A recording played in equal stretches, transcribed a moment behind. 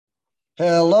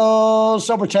Hello,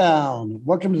 Sobertown.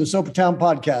 Welcome to the Sobertown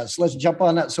podcast. Let's jump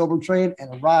on that sober train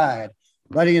and ride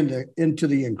right into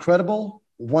the incredible,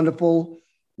 wonderful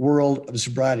world of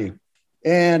sobriety.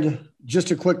 And just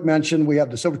a quick mention, we have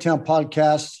the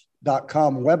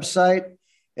SobertownPodcast.com website,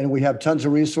 and we have tons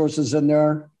of resources in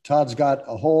there. Todd's got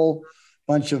a whole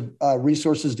bunch of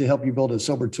resources to help you build a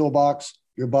sober toolbox,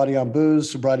 your body on booze,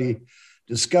 sobriety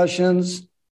discussions,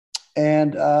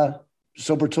 and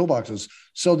sober toolboxes.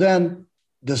 So then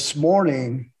this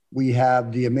morning, we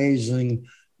have the amazing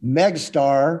Meg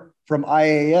Star from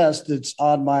IAS that's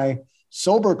on my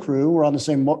sober crew. We're on the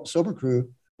same sober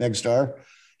crew, Meg Star.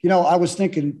 You know, I was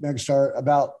thinking, Meg Star,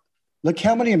 about look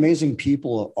how many amazing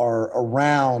people are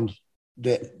around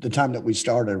the time that we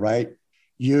started, right?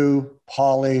 You,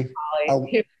 Polly,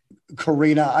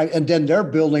 Karina, and then they're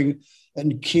building,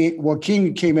 and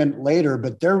King came in later,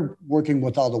 but they're working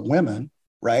with all the women,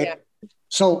 right? Yeah.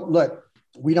 So look,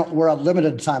 we're on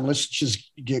limited time. Let's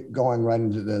just get going right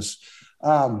into this.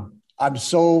 I'm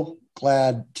so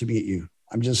glad to meet you.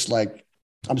 I'm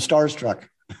starstruck.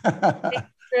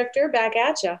 Drifter, back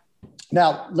at you.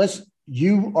 Now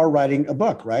you are writing a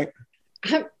book, right?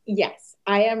 Yes,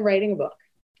 I am writing a book.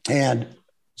 And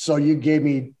so you gave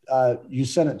me, you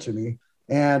sent it to me.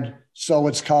 And so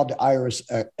it's called The Irish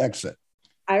Exit.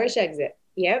 Irish Exit.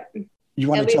 Yep. You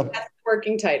want to tell that's the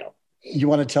working title. You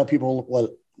want to tell people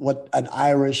what an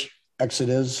Irish exit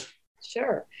is?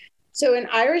 Sure. So an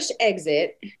Irish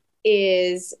exit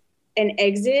is an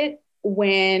exit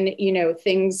when,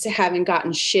 things haven't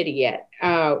gotten shitty yet.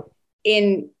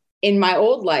 In my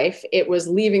old life, it was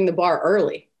leaving the bar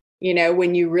early,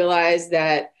 when you realize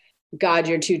that, God,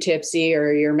 you're too tipsy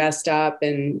or you're messed up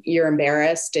and you're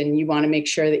embarrassed and you want to make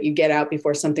sure that you get out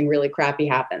before something really crappy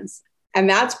happens. And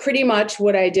that's pretty much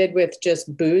what I did with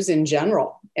just booze in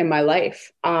general in my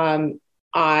life.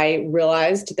 I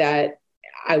realized that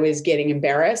I was getting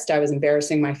embarrassed. I was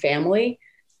embarrassing my family.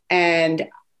 And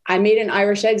I made an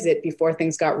Irish exit before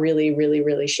things got really, really,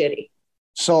 really shitty.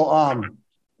 So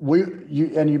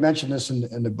you mentioned this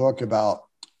in the book about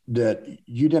that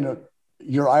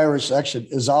your Irish exit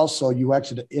is also you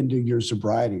exited into your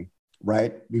sobriety,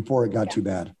 right? Before it got too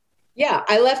bad. Yeah,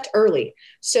 I left early.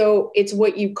 So it's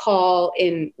what you call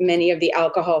in many of the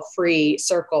alcohol-free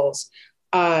circles,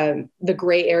 the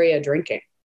gray area drinking.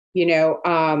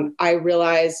 I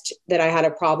realized that I had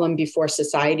a problem before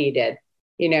society did.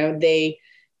 They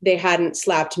hadn't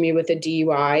slapped me with a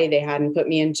DUI. They hadn't put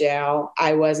me in jail.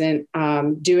 I wasn't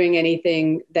doing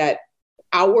anything that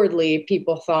outwardly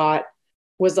people thought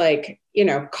was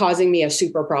causing me a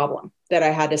super problem that I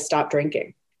had to stop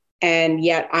drinking. And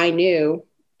yet I knew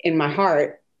in my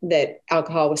heart that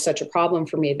alcohol was such a problem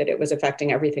for me that it was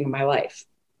affecting everything in my life.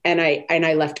 And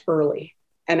I left early.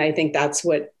 And I think that's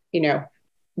what,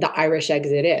 the Irish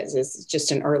exit is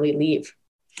just an early leave.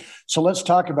 So let's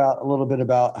talk a little bit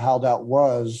about how that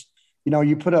was.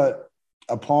 You put a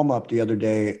poem up the other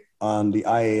day on the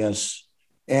IAS,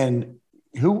 and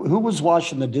who was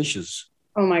washing the dishes?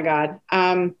 Oh my God.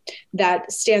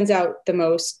 That stands out the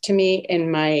most to me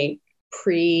in my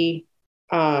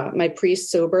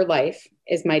pre-sober life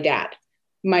is my dad.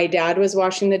 My dad was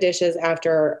washing the dishes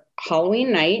after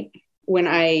Halloween night when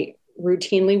I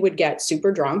routinely would get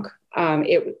super drunk.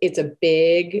 It's a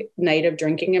big night of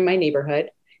drinking in my neighborhood.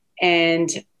 And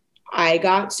I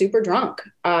got super drunk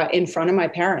in front of my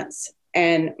parents.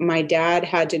 And my dad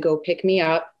had to go pick me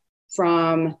up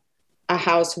from a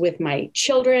house with my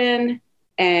children.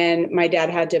 And my dad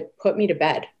had to put me to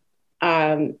bed.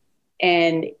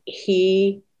 And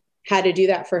he had to do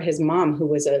that for his mom, who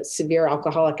was a severe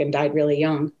alcoholic and died really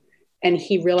young. And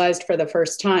he realized for the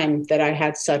first time that I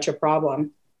had such a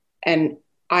problem. And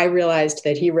I realized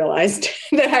that he realized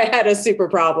that I had a super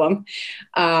problem,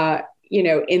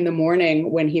 in the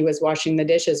morning when he was washing the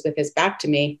dishes with his back to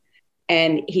me,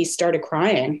 and he started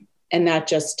crying. And that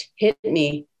just hit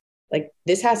me like,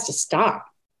 this has to stop.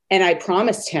 And I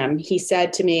promised him, he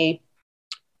said to me,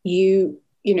 you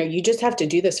just have to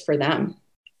do this for them.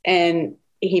 And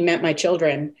he meant my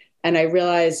children. And I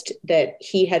realized that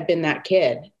he had been that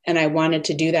kid and I wanted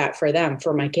to do that for them,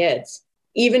 for my kids.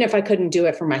 Even if I couldn't do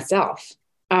it for myself,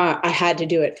 I had to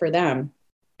do it for them.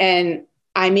 And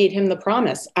I made him the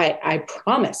promise. I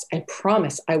promise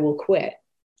I will quit,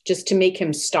 just to make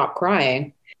him stop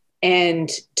crying and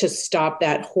to stop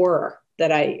that horror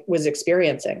that I was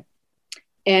experiencing.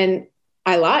 And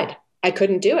I lied. I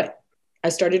couldn't do it. I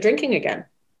started drinking again.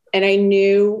 And I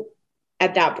knew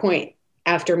at that point,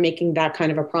 after making that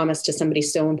kind of a promise to somebody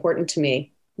so important to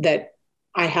me, that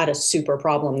I had a super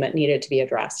problem that needed to be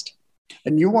addressed.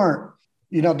 And you weren't,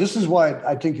 this is why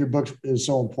I think your book is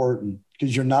so important,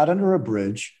 because you're not under a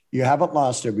bridge. You haven't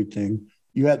lost everything.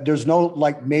 There's no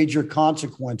like major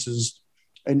consequences,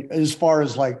 and as far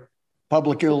as like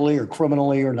publicly or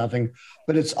criminally or nothing,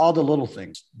 but it's all the little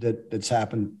things that's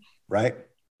happened, right?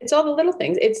 It's all the little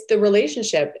things. It's the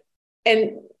relationship,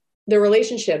 and the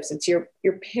relationships. It's your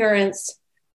parents,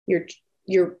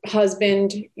 your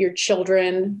husband, your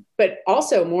children, but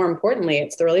also more importantly,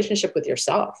 it's the relationship with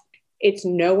yourself. It's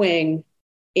knowing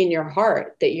in your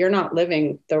heart that you're not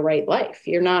living the right life.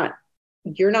 You're not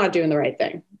doing the right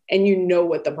thing, and you know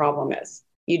what the problem is.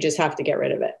 You just have to get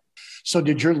rid of it. So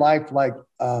did your life like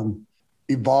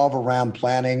evolve around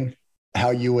planning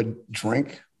how you would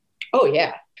drink? Oh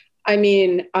yeah. I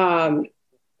mean,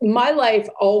 my life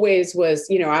always was,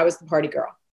 I was the party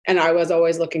girl, and I was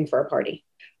always looking for a party.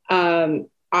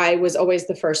 I was always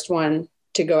the first one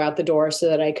to go out the door so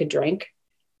that I could drink.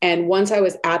 And once I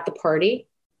was at the party,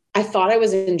 I thought I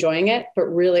was enjoying it, but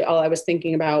really all I was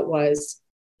thinking about was,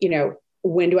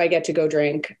 when do I get to go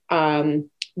drink?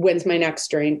 When's my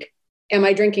next drink? Am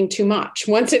I drinking too much?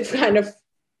 Once it kind of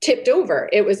tipped over,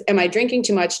 it was, am I drinking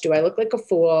too much? Do I look like a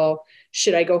fool?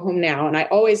 Should I go home now? And I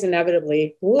always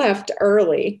inevitably left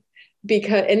early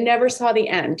and never saw the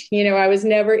end. I was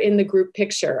never in the group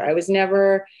picture. I was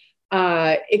never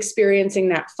experiencing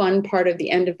that fun part of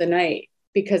the end of the night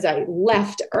because I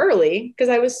left early because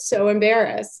I was so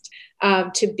embarrassed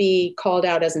to be called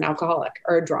out as an alcoholic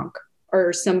or a drunk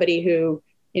or somebody who,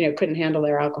 couldn't handle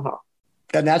their alcohol.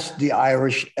 And that's the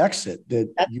Irish exit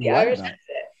that you write about.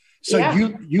 So yeah.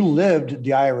 you lived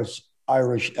the Irish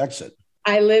exit.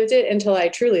 I lived it until I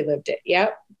truly lived it.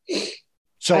 Yep.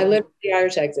 So I lived the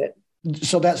Irish exit.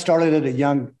 So that started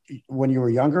when you were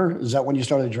younger? Is that when you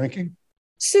started drinking?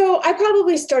 So I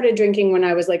probably started drinking when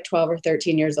I was like 12 or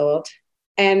 13 years old,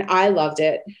 and I loved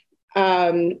it.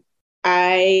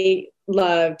 I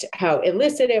loved how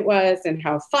illicit it was and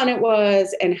how fun it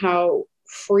was and how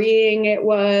freeing it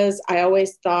was. I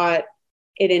always thought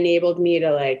it enabled me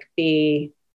to like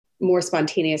be more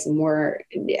spontaneous and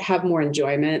have more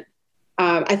enjoyment.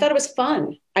 I thought it was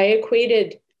fun. I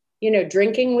equated,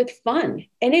 drinking with fun.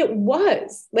 And it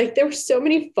was like, there were so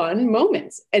many fun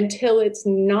moments until it's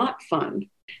not fun,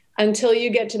 until you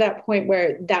get to that point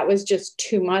where that was just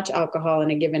too much alcohol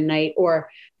in a given night, or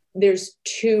there's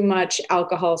too much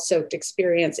alcohol soaked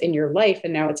experience in your life.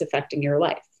 And now it's affecting your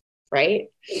life. Right.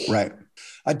 Right.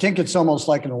 I think it's almost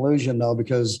like an illusion though,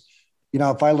 because,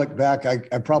 if I look back, I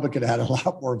probably could have had a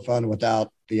lot more fun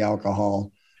without the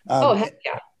alcohol. Heck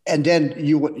yeah. And then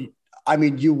you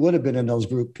would have been in those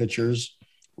group pictures,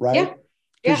 right? Yeah.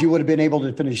 Because you would have been able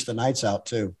to finish the nights out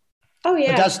too. Oh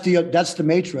yeah. But that's the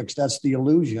matrix. That's the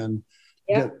illusion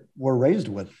that we're raised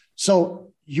with.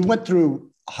 So you went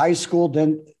through high school,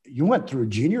 then you went through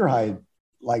junior high,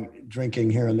 like drinking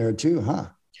here and there too, huh?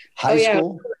 High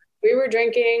school. We were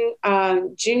drinking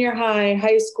junior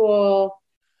high school.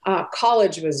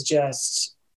 College was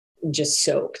just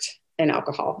soaked in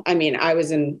alcohol. I mean, I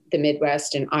was in the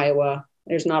Midwest in Iowa.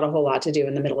 There's not a whole lot to do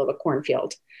in the middle of a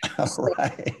cornfield.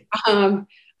 Right.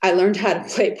 I learned how to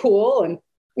play pool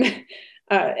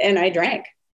and I drank.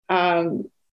 And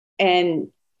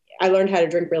I learned how to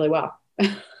drink really well.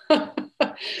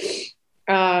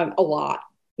 A lot,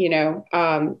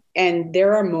 and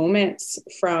there are moments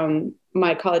from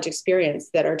my college experience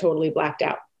that are totally blacked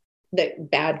out,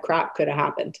 that bad crap could have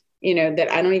happened,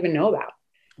 that I don't even know about.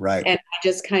 Right. And I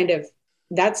just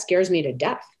that scares me to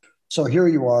death. So here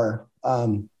you are,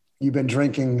 you've been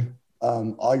drinking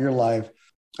all your life,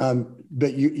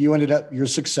 but you ended up, you're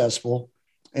successful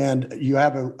and you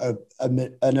have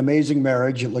an amazing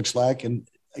marriage, it looks like, and,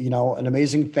 an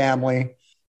amazing family.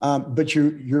 But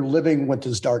you're living with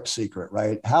this dark secret,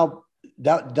 right? How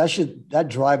that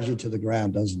drives you to the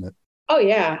ground, doesn't it? Oh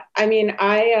yeah. I mean,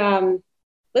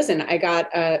 I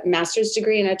got a master's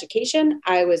degree in education.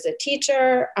 I was a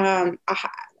teacher.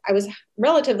 I was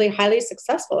relatively highly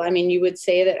successful. I mean, you would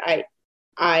say that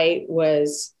I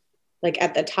was like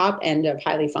at the top end of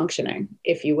highly functioning,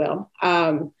 if you will.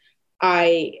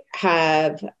 I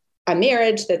have a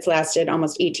marriage that's lasted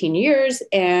almost 18 years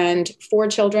and 4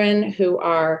 children who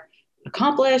are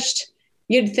accomplished.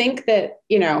 You'd think that,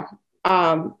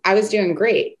 I was doing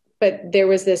great, but there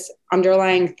was this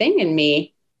underlying thing in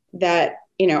me that,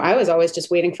 I was always just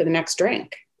waiting for the next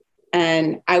drink.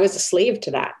 And I was a slave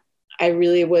to that. I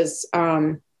really was,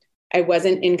 I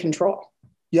wasn't in control.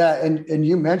 Yeah. And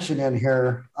you mentioned in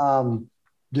here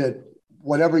that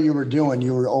whatever you were doing,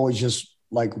 you were always just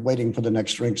like waiting for the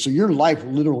next drink. So your life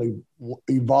literally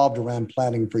evolved around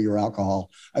planning for your alcohol.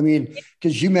 I mean,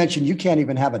 because you mentioned you can't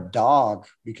even have a dog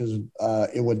because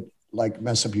it would like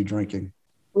mess up your drinking.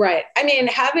 Right. I mean,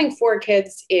 having 4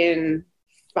 kids in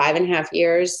 5.5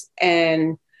 years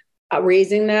and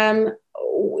raising them,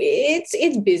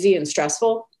 it's busy and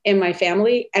stressful in my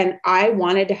family. And I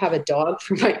wanted to have a dog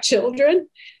for my children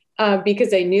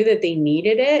because I knew that they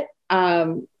needed it.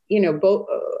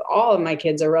 All of my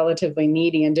kids are relatively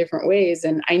needy in different ways.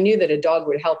 And I knew that a dog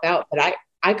would help out, but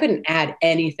I couldn't add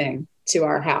anything to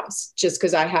our house just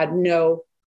because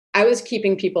I was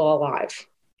keeping people alive,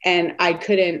 and I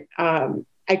couldn't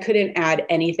add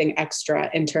anything extra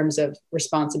in terms of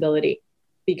responsibility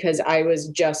because I was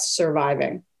just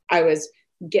surviving. I was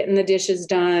getting the dishes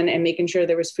done and making sure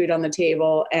there was food on the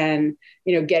table and,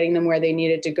 getting them where they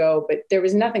needed to go. But there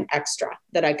was nothing extra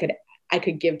that I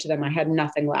could give to them. I had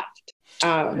nothing left.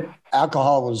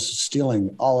 Alcohol was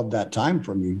stealing all of that time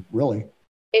from you, really.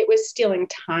 It was stealing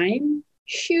time,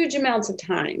 huge amounts of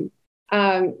time.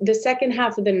 The second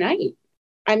half of the night.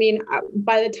 I mean,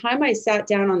 by the time I sat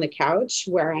down on the couch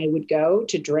where I would go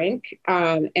to drink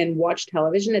and watch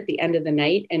television at the end of the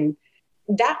night, and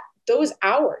those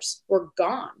hours were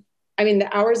gone. I mean,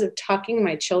 the hours of tucking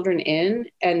my children in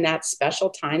and that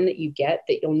special time that you get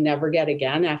that you'll never get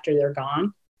again after they're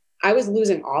gone, I was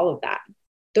losing all of that.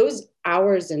 Those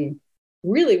hours, and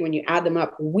really when you add them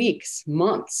up, weeks,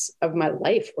 months of my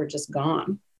life were just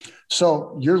gone.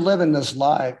 So you're living this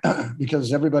lie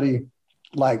because everybody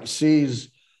sees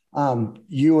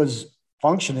you as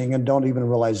functioning and don't even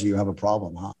realize you have a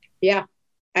problem, huh? Yeah.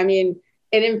 I mean,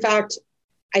 and in fact,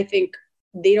 I think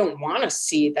they don't want to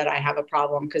see that I have a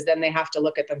problem because then they have to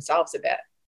look at themselves a bit.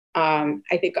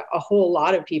 I think a whole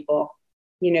lot of people,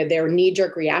 their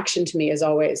knee-jerk reaction to me is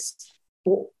always,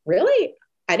 well, really?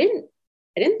 I didn't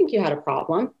think you had a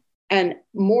problem. And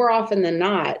more often than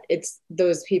not, it's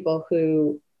those people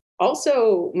who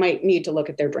also might need to look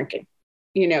at their drinking,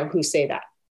 who say that.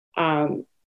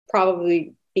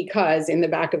 Probably because in the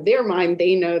back of their mind,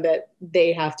 they know that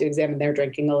they have to examine their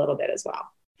drinking a little bit as well.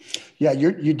 Yeah,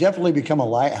 you definitely become a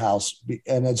lighthouse,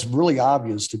 and it's really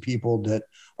obvious to people that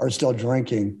are still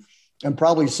drinking, and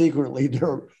probably secretly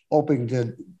they're hoping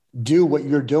to do what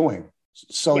you're doing.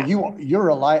 So yeah. You're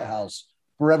a lighthouse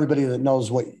for everybody that knows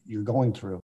what you're going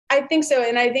through. I think so.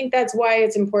 And I think that's why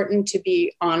it's important to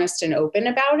be honest and open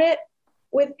about it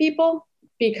with people,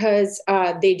 because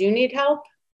they do need help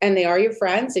and they are your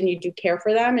friends and you do care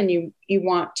for them, and you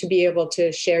want to be able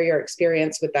to share your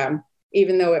experience with them,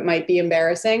 even though it might be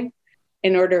embarrassing,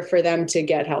 in order for them to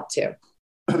get help too.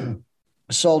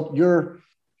 So you're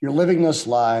living this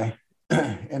lie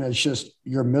and it's just,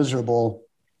 you're miserable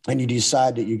and you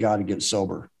decide that you got to get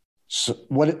sober. So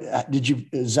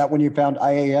is that when you found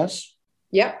IAS?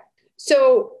 Yep.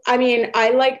 So, I mean, I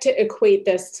like to equate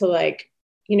this to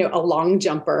a long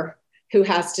jumper who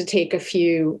has to take a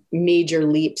few major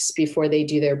leaps before they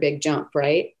do their big jump.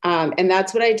 Right. And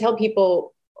that's what I tell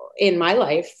people in my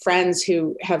life, friends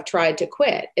who have tried to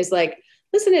quit, is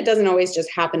listen, it doesn't always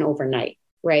just happen overnight.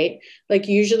 Right.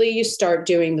 Usually you start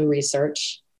doing the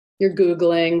research, you're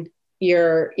Googling,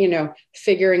 you're,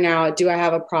 figuring out, do I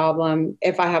have a problem?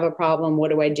 If I have a problem,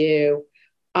 what do I do?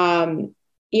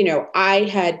 I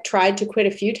had tried to quit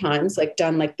a few times,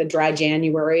 done the dry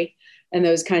January and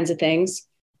those kinds of things.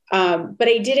 But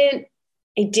I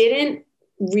didn't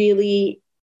really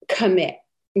commit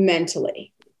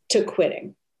mentally to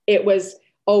quitting. It was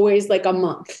always a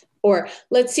month, or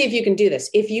let's see if you can do this.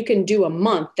 If you can do a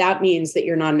month, that means that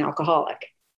you're not an alcoholic.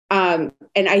 And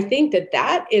I think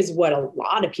that is what a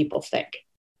lot of people think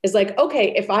is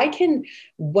okay, if I can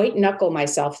white knuckle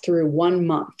myself through 1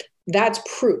 month, that's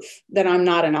proof that I'm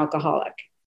not an alcoholic.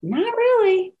 Not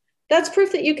really. That's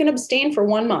proof that you can abstain for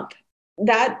 1 month.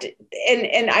 That,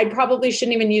 and I probably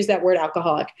shouldn't even use that word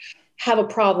alcoholic, have a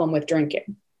problem with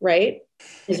drinking, right?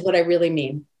 Is what I really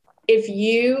mean. If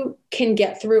you can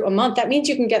get through a month, that means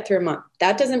you can get through a month.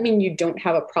 That doesn't mean you don't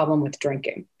have a problem with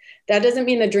drinking. That doesn't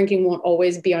mean that drinking won't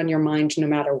always be on your mind no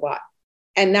matter what.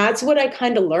 And that's what I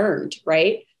kind of learned,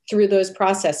 right? Through those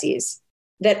processes,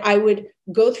 that I would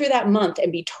go through that month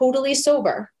and be totally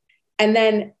sober. And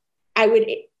then I would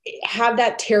have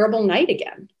that terrible night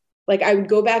again. I would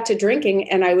go back to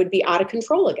drinking and I would be out of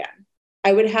control again.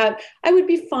 I would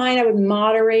be fine. I would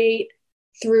moderate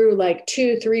through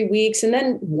 2-3 weeks. And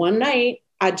then one night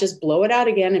I'd just blow it out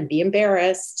again and be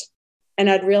embarrassed. And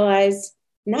I'd realize,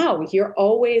 no, you're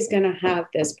always going to have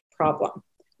this problem.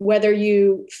 Whether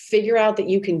you figure out that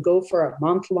you can go for a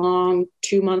month long,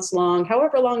 2 months long,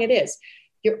 however long it is,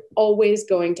 you're always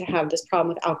going to have this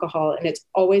problem with alcohol. And it's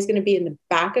always going to be in the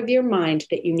back of your mind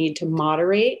that you need to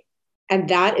moderate. And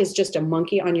that is just a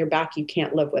monkey on your back you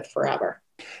can't live with forever.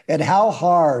 And how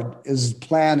hard is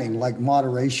planning,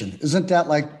 moderation? Isn't that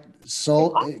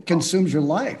it consumes your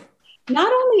life?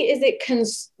 Not only is it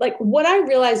what I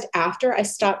realized after I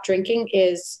stopped drinking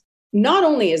is not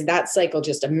only is that cycle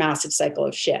just a massive cycle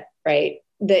of shit, right?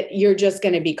 That you're just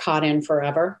going to be caught in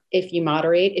forever if you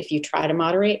moderate, if you try to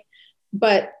moderate.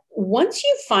 But once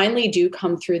you finally do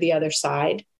come through the other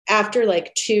side, after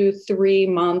like 2-3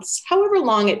 months, however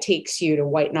long it takes you to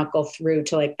white knuckle through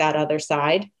to like that other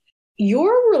side,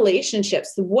 your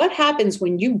relationships, what happens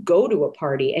when you go to a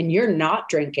party and you're not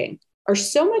drinking, are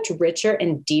so much richer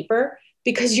and deeper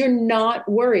because you're not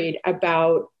worried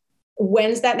about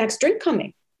when's that next drink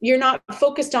coming. You're not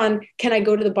focused on, can I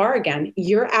go to the bar again?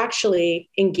 You're actually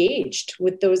engaged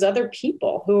with those other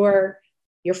people who are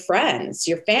your friends,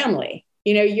 your family.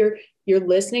 You know, you're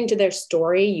listening to their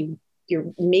story. You're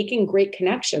making great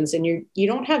connections, and you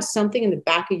don't have something in the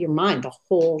back of your mind the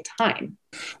whole time.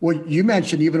 Well, you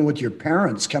mentioned even with your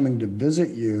parents coming to visit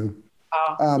you.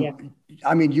 Yeah.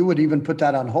 I mean, you would even put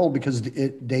that on hold because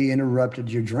they interrupted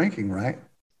your drinking, right?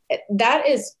 That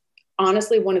is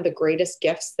honestly one of the greatest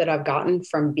gifts that I've gotten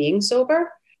from being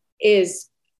sober is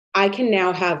I can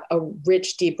now have a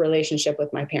rich, deep relationship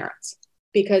with my parents,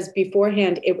 because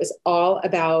beforehand it was all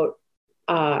about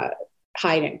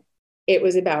hiding. It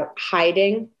was about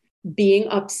hiding, being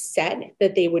upset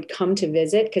that they would come to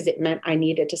visit because it meant I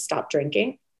needed to stop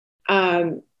drinking.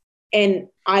 And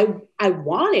I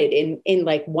wanted in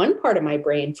like one part of my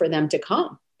brain for them to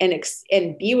come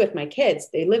and be with my kids.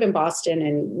 They live in Boston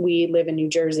and we live in New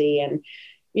Jersey. And,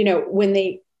 you know, when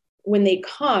they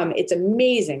come, it's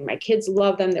amazing. My kids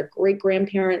love them. They're great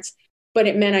grandparents, but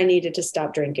it meant I needed to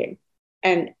stop drinking.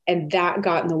 And that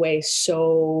got in the way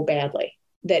so badly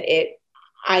that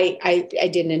I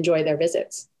didn't enjoy their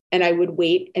visits. And I would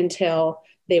wait until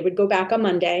they would go back on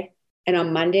Monday. And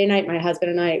on Monday night, my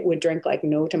husband and I would drink like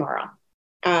no tomorrow.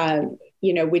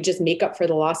 You know, we'd just make up for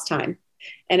the lost time.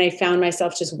 And I found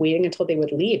myself just waiting until they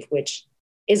would leave, which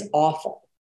is awful,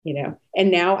 you know.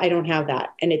 And now I don't have that.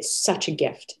 And it's such a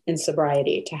gift in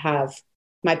sobriety to have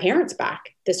my parents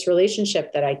back, this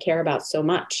relationship that I care about so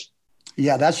much.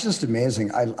 Yeah, that's just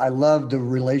amazing. I love the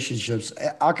relationships.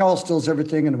 Alcohol steals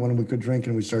everything. And when we quit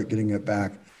drinking, we start getting it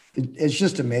back. It's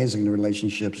just amazing, the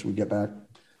relationships we get back.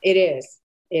 It is.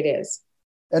 It is.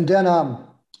 And then,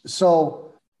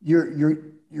 so you're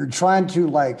trying to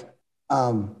like,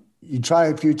 you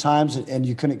tried a few times and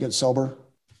you couldn't get sober.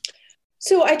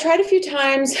 So I tried a few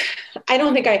times. I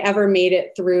don't think I ever made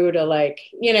it through to like,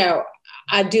 you know,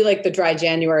 I'd do like the dry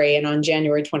January, and on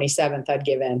January 27th, I'd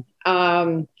give in.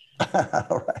 All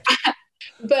right.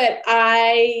 But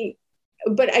I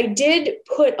did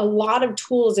put a lot of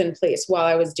tools in place while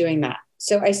I was doing that.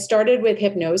 So I started with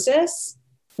hypnosis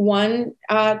one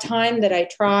time that I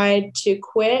tried to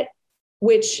quit,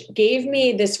 which gave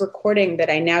me this recording that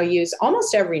I now use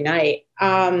almost every night.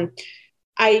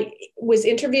 I was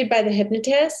interviewed by the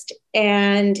hypnotist,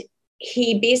 and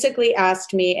he basically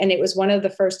asked me, and it was one of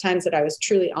the first times that I was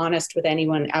truly honest with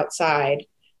anyone outside.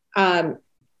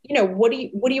 You know, what do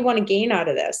you want to gain out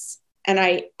of this? And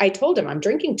I told him I'm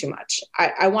drinking too much.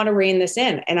 I want to rein this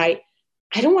in. And I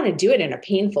don't want to do it in a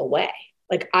painful way.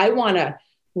 Like I want to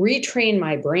retrain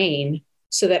my brain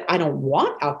so that I don't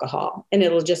want alcohol and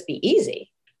it'll just be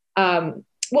easy. Well,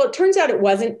 it turns out it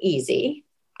wasn't easy,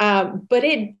 but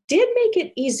it did make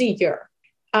it easier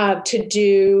to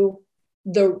do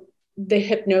the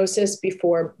hypnosis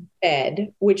before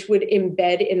bed, which would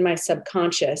embed in my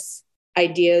subconscious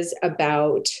ideas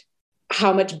about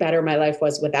how much better my life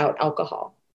was without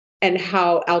alcohol and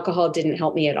how alcohol didn't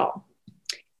help me at all.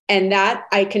 And that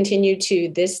I continue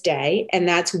to this day. And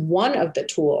that's one of the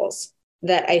tools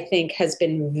that I think has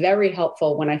been very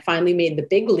helpful when I finally made the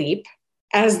big leap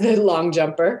as the long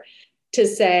jumper to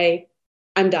say,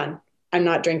 I'm done. I'm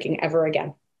not drinking ever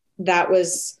again. That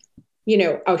was, you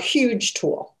know, a huge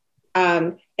tool.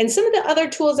 And some of the other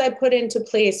tools I put into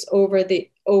place over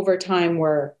time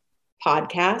were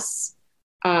podcasts.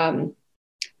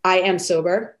 I Am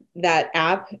Sober. That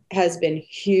app has been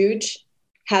huge.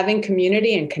 Having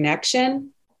community and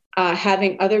connection,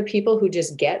 having other people who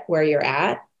just get where you're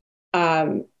at,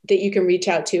 that you can reach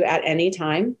out to at any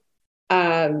time.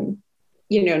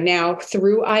 You know, now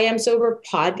through I Am Sober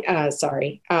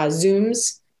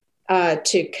Zooms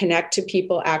to connect to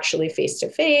people actually face to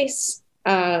face.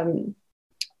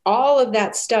 All of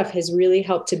that stuff has really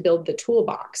helped to build the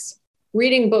toolbox.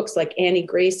 Reading books like Annie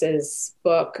Grace's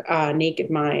book, Naked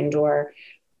Mind, or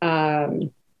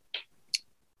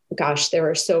gosh, there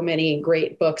are so many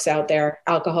great books out there,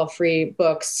 alcohol-free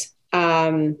books,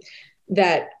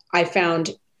 that I found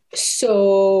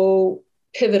so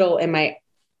pivotal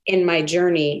in my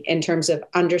journey in terms of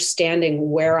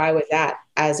understanding where I was at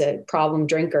as a problem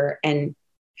drinker and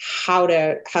how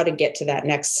to get to that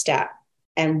next step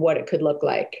and what it could look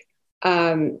like.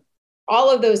 all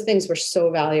of those things were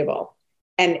so valuable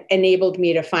and enabled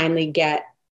me to finally get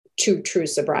to true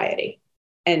sobriety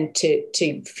and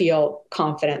to feel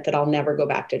confident that I'll never go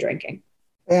back to drinking.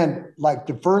 And like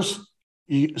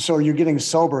so you're getting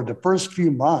sober the first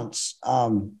few months.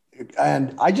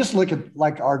 And I just look at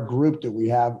like our group that we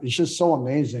have. It's just so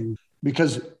amazing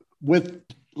because with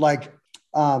like,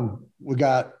 we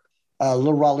got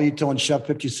Little Raulito and Chef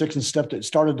 56 and stuff that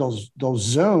started those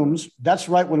Zooms. That's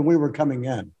right when we were coming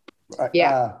in.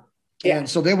 Yeah. And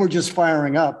so they were just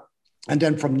firing up. And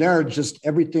then from there, just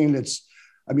everything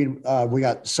we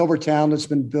got SoberTown that's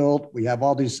been built. We have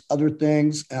all these other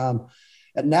things. And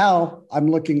now I'm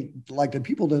looking like the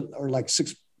people that are like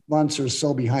 6 months or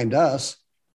so behind us,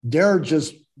 they're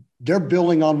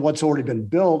building on what's already been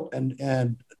built.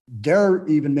 And they're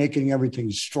even making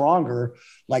everything stronger,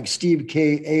 like Steve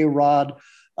K, A-Rod,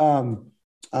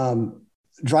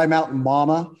 Dry Mountain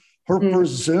Mama. Her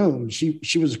first Zoom,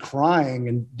 she was crying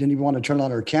and didn't even want to turn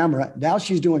on her camera. Now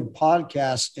she's doing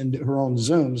podcasts in her own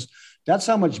Zooms. That's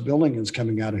how much building is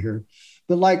coming out of here.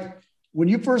 But like when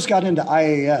you first got into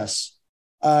IAS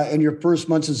in your first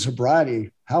months of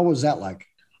sobriety, how was that like?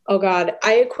 Oh God,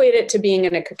 I equate it to being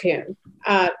in a cocoon.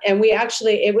 And we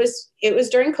actually, it was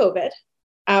during COVID,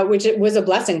 which it was a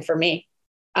blessing for me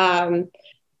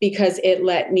because it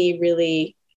let me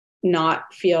really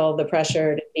not feel the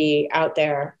pressure to be out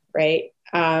there. Right.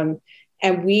 And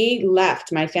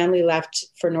my family left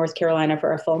for North Carolina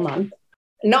for a full month,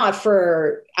 not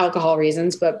for alcohol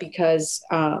reasons, but because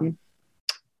we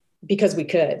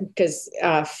could, because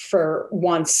for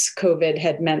once COVID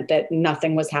had meant that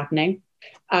nothing was happening,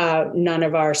 none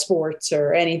of our sports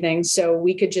or anything. So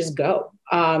we could just go.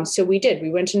 So we did.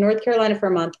 We went to North Carolina for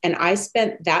a month, and I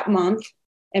spent that month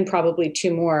and probably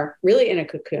 2 more really in a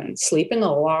cocoon, sleeping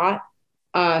a lot,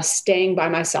 staying by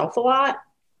myself a lot,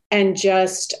 and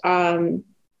just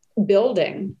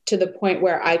building to the point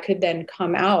where I could then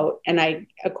come out. And I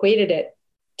equated it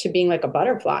to being like a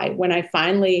butterfly when I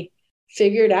finally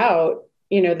figured out,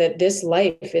 that this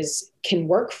life can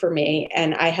work for me.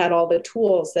 And I had all the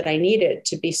tools that I needed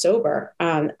to be sober.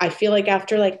 I feel like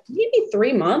after like maybe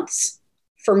 3 months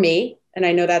for me, and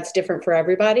I know that's different for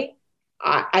everybody,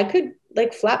 I could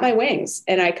like flap my wings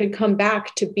and I could come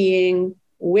back to being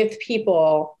with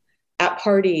people at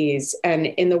parties and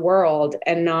in the world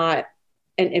and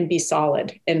be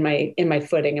solid in my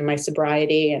footing and my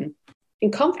sobriety and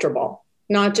comfortable,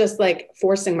 not just like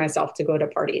forcing myself to go to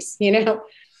parties,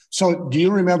 So do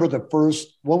you remember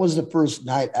what was the first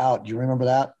night out? Do you remember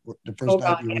that? The first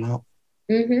night you went out?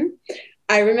 Mm-hmm.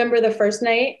 I remember the first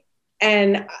night,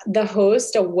 and the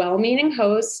host, a well-meaning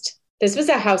host, this was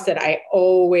a house that I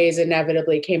always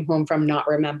inevitably came home from not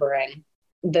remembering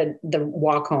the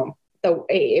walk home.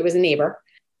 It was a neighbor,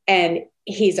 and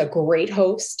he's a great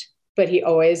host, but he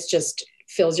always just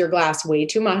fills your glass way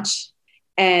too much.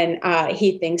 And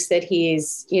he thinks that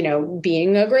he's,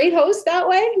 being a great host that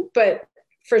way, but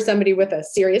for somebody with a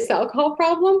serious alcohol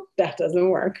problem, that doesn't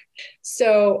work.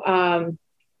 So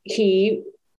he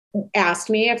asked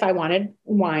me if I wanted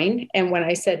wine. And when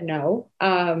I said no,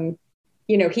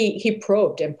 he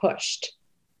probed and pushed,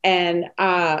 and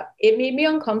it made me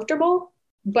uncomfortable.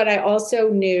 But I also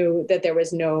knew that there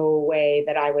was no way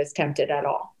that I was tempted at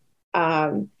all.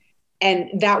 And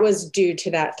that was due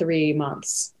to that 3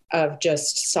 months of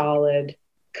just solid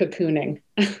cocooning,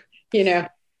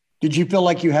 Did you feel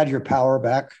like you had your power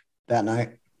back that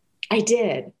night? I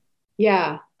did.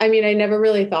 Yeah. I mean, I never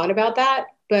really thought about that,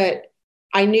 but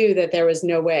I knew that there was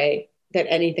no way that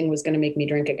anything was going to make me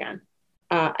drink again.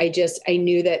 I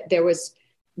knew that there was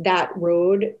that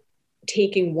road.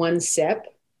 Taking one sip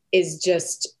is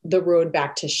just the road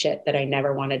back to shit that I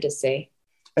never wanted to see.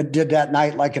 And did that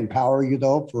night like empower you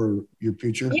though for your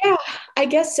future? Yeah, I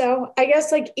guess so. I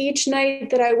guess like each night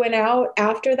that I went out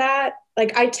after that,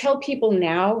 like I tell people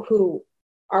now who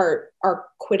are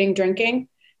quitting drinking,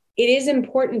 it is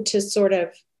important to sort of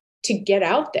to get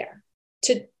out there,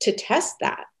 to test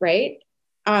that, right?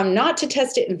 Not to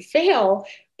test it and fail,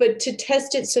 but to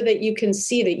test it so that you can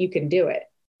see that you can do it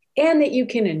and that you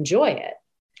can enjoy it.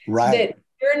 Right. That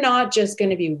you're not just going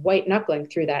to be white knuckling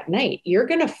through that night. You're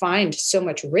going to find so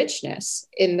much richness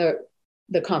in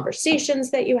the conversations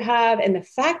that you have and the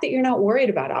fact that you're not worried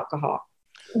about alcohol.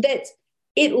 That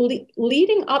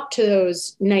leading up to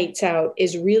those nights out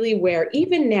is really where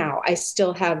even now I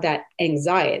still have that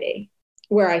anxiety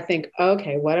where I think,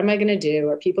 okay, what am I going to do?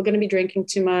 Are people going to be drinking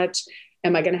too much?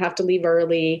 Am I going to have to leave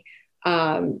early?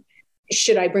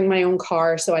 Should I bring my own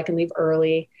car so I can leave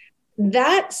early?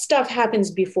 That stuff happens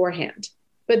beforehand.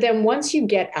 But then once you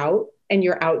get out and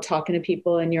you're out talking to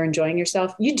people and you're enjoying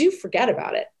yourself, you do forget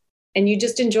about it and you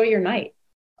just enjoy your night.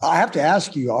 I have to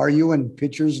ask you, are you in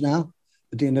pictures now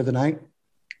at the end of the night?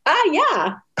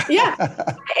 Yeah. Yeah,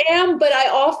 I am, but I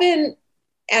often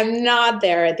am not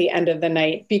there at the end of the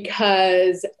night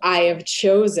because I have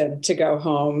chosen to go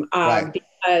home, Right.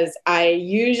 because I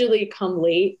usually come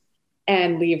late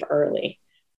and leave early,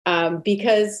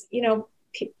 because,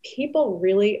 people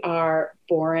really are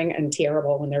boring and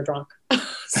terrible when they're drunk.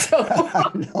 So,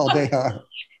 No, they are.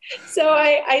 so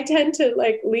I tend to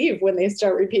like leave when they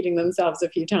start repeating themselves a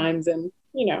few times and.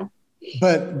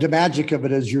 But the magic of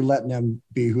it is you're letting them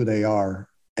be who they are.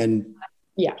 And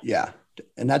Yeah. yeah.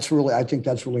 And that's really, I think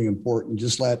that's really important.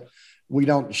 We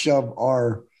don't shove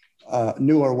our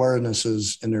new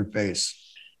awarenesses in their face.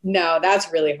 No,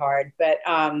 that's really hard. But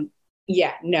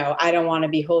yeah, no, I don't want to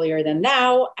be holier than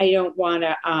thou. I don't want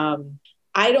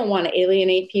to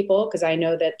alienate people because I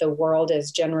know that the world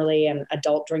is generally an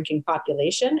adult drinking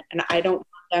population, and I don't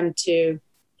want them to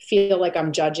feel like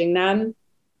I'm judging them.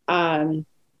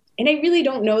 And I really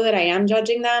don't know that I am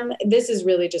judging them. This is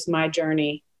really just my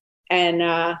journey. And,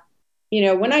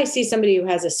 when I see somebody who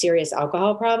has a serious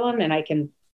alcohol problem and I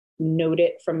can note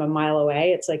it from a mile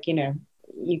away, it's like,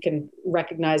 you can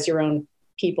recognize your own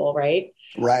people, right?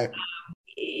 Right.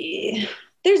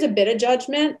 There's a bit of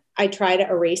judgment. I try to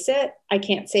erase it. I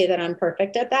can't say that I'm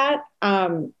perfect at that.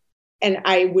 And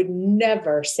I would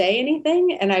never say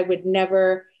anything, and I would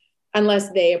never,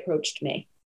 unless they approached me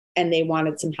and they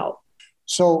wanted some help.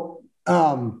 So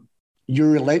you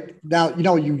relate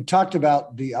now, you talked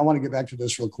about I want to get back to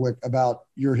this real quick about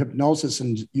your hypnosis,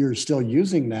 and you're still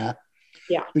using that.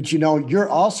 Yeah. But, you're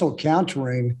also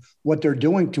countering what they're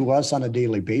doing to us on a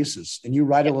daily basis. And you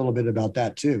write a little bit about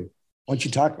that too. Why don't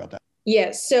you talk about that?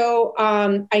 Yeah. So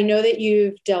I know that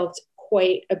you've delved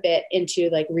quite a bit into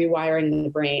like rewiring the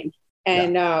brain,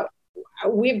 and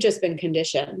we've just been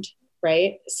conditioned,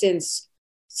 right? Since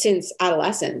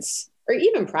adolescence, or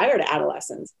even prior to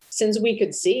adolescence, since we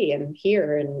could see and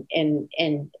hear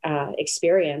and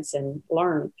experience and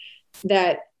learn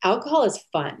that alcohol is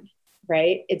fun,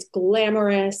 right? It's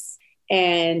glamorous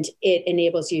and it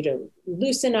enables you to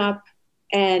loosen up.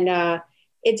 And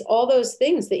it's all those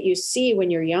things that you see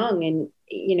when you're young, and,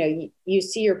 you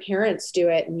see your parents do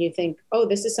it and you think, oh,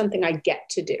 this is something I get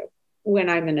to do when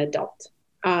I'm an adult.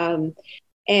 And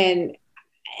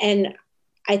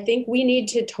I think we need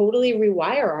to totally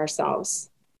rewire ourselves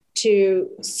to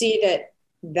see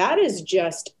that is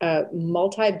just a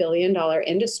multi-billion-dollar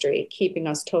industry keeping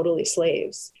us totally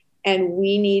slaves. And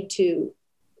we need to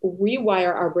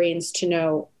rewire our brains to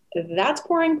know that's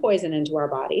pouring poison into our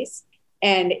bodies,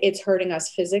 and it's hurting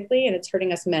us physically and it's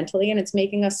hurting us mentally, and it's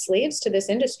making us slaves to this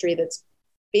industry that's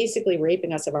basically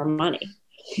raping us of our money.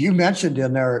 You mentioned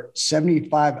in there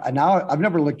 75. Now I've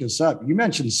never looked this up. You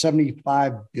mentioned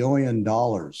 $75 billion.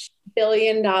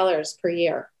 Billion dollars per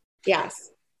year. Yes.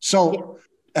 So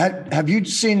have you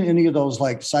seen any of those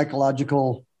like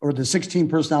psychological or the 16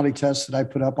 personality tests that I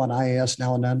put up on IAS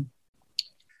now and then?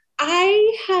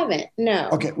 I haven't. No.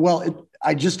 Okay. Well,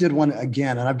 I just did one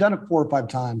again, and I've done it 4 or 5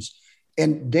 times.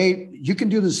 And you can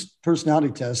do this personality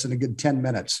test in a good 10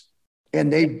 minutes.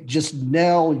 And they just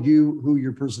nail who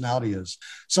your personality is.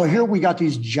 So here we got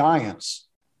these giants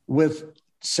with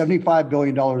 $75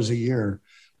 billion a year.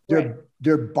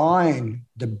 They're buying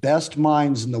the best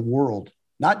minds in the world,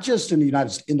 not just in the United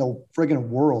States, in the friggin'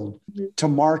 world, to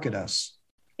market us.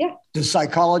 Yeah. The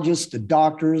psychologists, the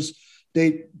doctors,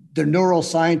 the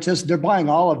neuroscientists, they're buying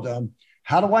all of them.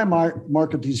 How do I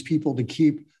market these people to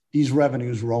keep these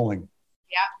revenues rolling?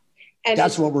 Yeah. And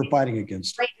that's what we're fighting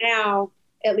against. Right now,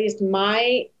 at least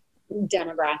my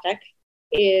demographic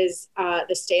is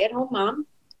the stay-at-home mom,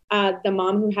 the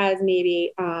mom who has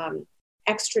maybe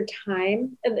extra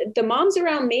time. The moms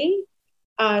around me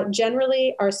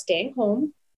generally are staying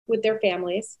home with their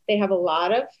families. They have a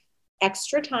lot of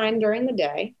extra time during the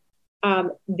day.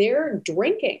 They're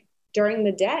drinking during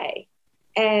the day.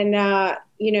 And,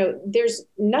 there's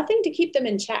nothing to keep them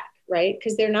in check, right?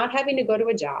 Because they're not having to go to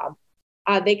a job.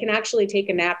 They can actually take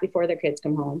a nap before their kids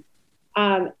come home.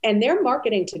 And they're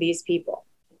marketing to these people.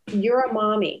 You're a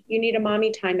mommy. You need a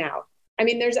mommy timeout. I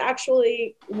mean, there's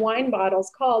actually wine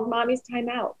bottles called Mommy's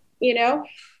Timeout,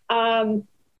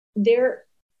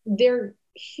 they're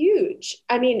huge.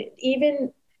 I mean,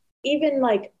 even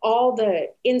like all the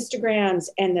Instagrams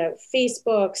and the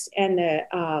Facebooks and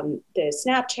the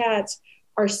Snapchats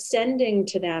are sending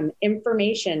to them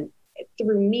information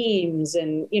through memes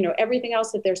and, everything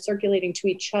else that they're circulating to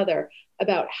each other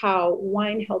about how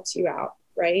wine helps you out,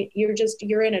 right?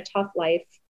 You're in a tough life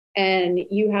and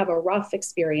you have a rough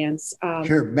experience.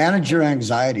 Sure. Manage your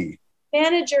anxiety.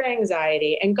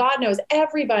 And God knows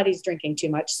everybody's drinking too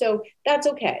much. So that's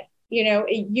okay.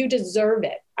 You deserve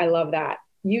it. I love that.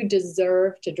 You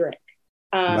deserve to drink.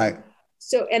 Right.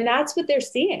 So, and that's what they're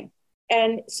seeing.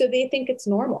 And so they think it's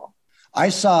normal. I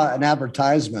saw an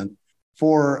advertisement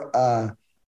for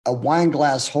a wine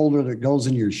glass holder that goes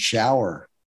in your shower,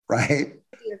 right?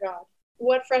 Dear God,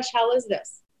 what fresh hell is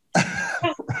this?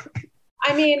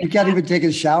 I mean, you can't even take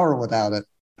a shower without it.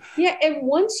 Yeah. And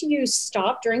once you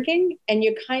stop drinking and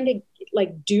you kind of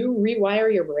like do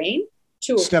rewire your brain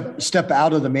to step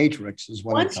out of the matrix is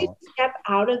what I call it. Once you step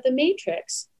out of the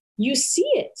matrix, you see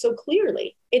it so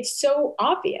clearly. It's so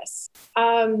obvious.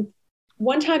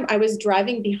 One time I was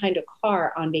driving behind a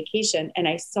car on vacation and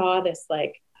I saw this,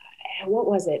 like, what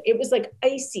was it? It was like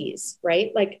ices,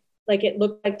 right? Like it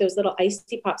looked like those little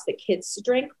icy pops that kids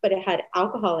drink, but it had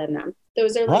alcohol in them.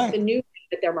 Those are like the new thing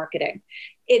that they're marketing.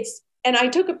 And I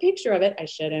took a picture of it. I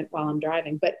shouldn't while I'm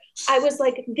driving, but I was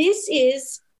like, this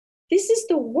is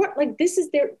the work. Like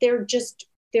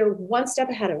they're one step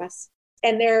ahead of us,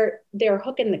 and they're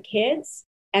hooking the kids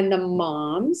and the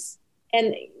moms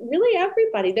and really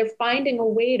everybody. They're finding a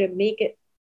way to make it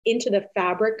into the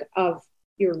fabric of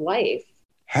your life.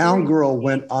 Hound Girl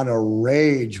went on a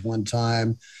rage one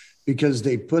time because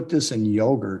they put this in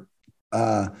yogurt,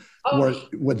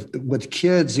 with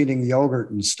kids eating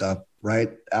yogurt and stuff,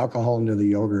 right? Alcohol into the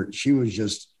yogurt. She was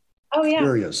just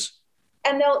furious.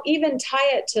 And they'll even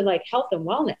tie it to like health and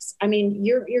wellness. I mean,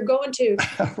 you're going to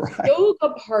right. yoga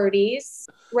parties,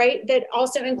 right? That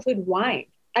also include wine.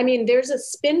 I mean, there's a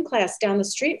spin class down the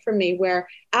street from me where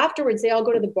afterwards they all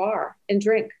go to the bar and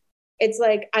drink. It's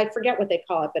like, I forget what they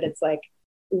call it, but it's like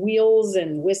wheels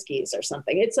and whiskeys or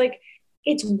something. It's like,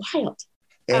 it's wild.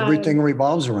 Everything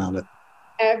revolves around it.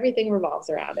 Everything revolves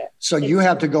around it. So you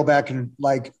have to go back and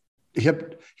like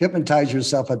hypnotize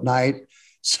yourself at night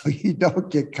so you don't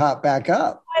get caught back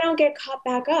up. I don't get caught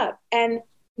back up. And,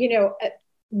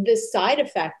 the side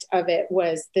effect of it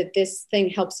was that this thing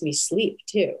helps me sleep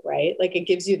too, right? Like it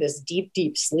gives you this deep,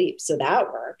 deep sleep. So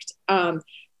that worked.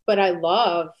 But I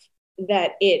love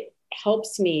that it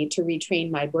helps me to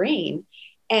retrain my brain.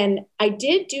 And I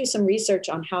did do some research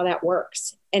on how that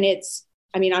works. And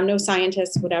I'm no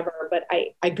scientist, whatever, but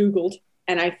I Googled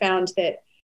and I found that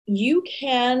you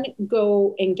can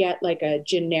go and get like a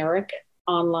generic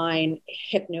online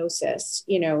hypnosis.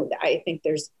 I think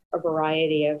there's a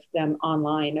variety of them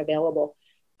online available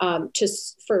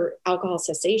for alcohol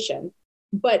cessation.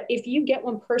 But if you get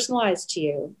one personalized to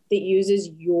you that uses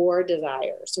your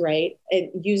desires, right?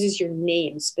 It uses your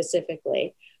name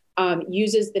specifically,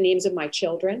 uses the names of my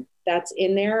children, that's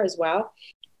in there as well.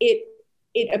 It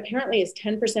apparently is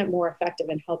 10% more effective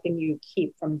in helping you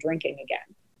keep from drinking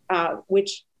again,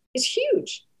 which is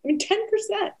huge. I mean,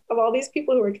 10% of all these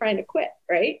people who are trying to quit,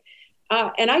 right?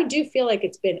 And I do feel like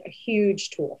it's been a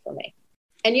huge tool for me.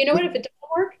 And you know what? If it doesn't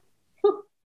work,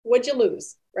 what'd you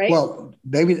lose, right? Well,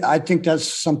 maybe I think that's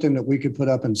something that we could put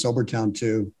up in SoberTown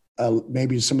too.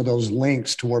 Maybe some of those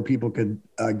links to where people could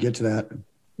get to that.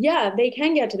 Yeah, they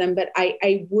can get to them. But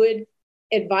I would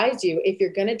advise you, if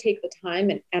you're going to take the time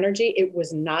and energy, it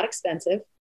was not expensive.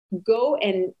 Go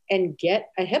and get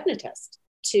a hypnotist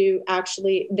to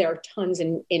actually, there are tons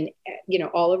in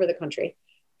all over the country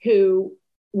who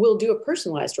will do a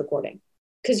personalized recording.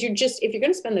 Because if you're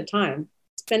going to spend the time,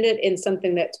 spend it in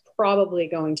something that's probably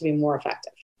going to be more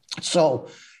effective. So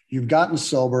you've gotten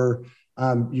sober,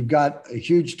 you've got a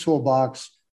huge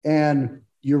toolbox, and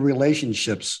your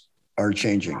relationships are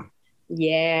changing.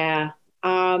 Yeah.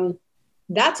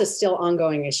 That's a still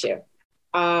ongoing issue.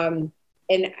 And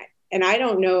I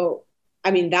don't know.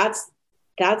 I mean, that's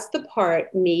the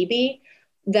part maybe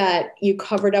that you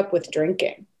covered up with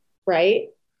drinking, right?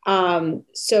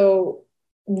 So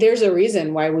there's a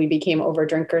reason why we became over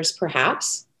drinkers,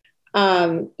 perhaps.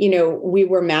 We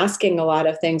were masking a lot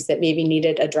of things that maybe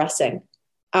needed addressing.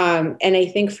 And I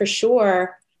think for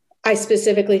sure, I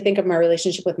specifically think of my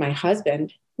relationship with my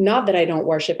husband. Not that I don't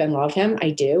worship and love him.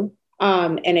 I do.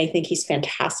 And I think he's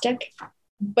fantastic.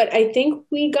 But I think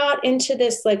we got into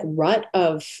this like rut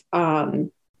of,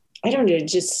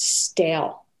 just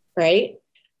stale, right?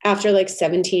 After like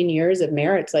 17 years of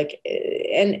marriage, like,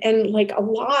 and like a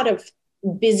lot of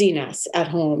busyness at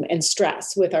home and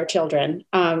stress with our children,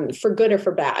 for good or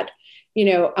for bad,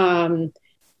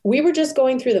 we were just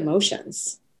going through the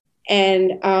motions.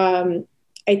 And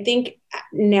I think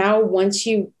now once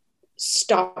you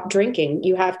stop drinking,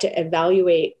 you have to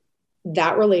evaluate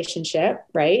that relationship,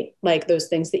 right? Like those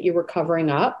things that you were covering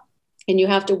up, and you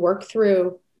have to work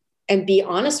through and be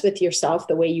honest with yourself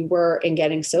the way you were in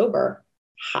getting sober.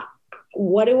 How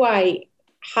do I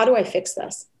fix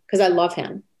this? Because I love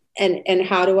him. And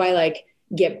how do I like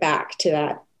get back to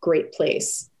that great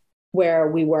place where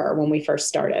we were when we first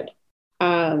started?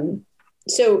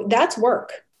 So that's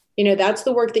work. That's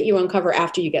the work that you uncover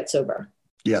after you get sober,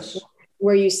 Yes.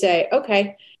 where you say,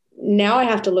 okay, now I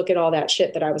have to look at all that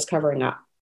shit that I was covering up,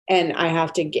 and I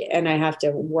have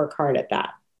to work hard at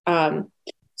that.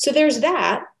 So there's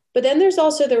that, but then there's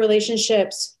also the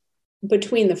relationships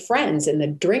between the friends and the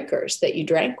drinkers that you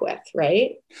drank with,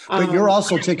 right? But you're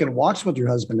also taking walks with your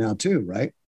husband now too,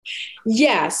 right?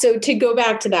 Yeah. So to go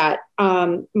back to that,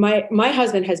 my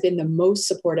husband has been the most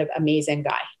supportive, amazing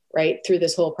guy, right, through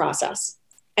this whole process.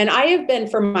 And I have been,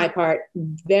 for my part,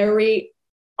 very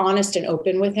honest and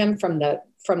open with him from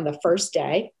the first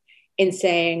day in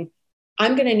saying,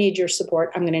 I'm going to need your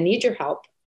support. I'm going to need your help.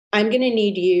 I'm going to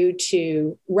need you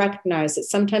to recognize that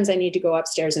sometimes I need to go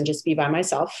upstairs and just be by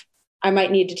myself. I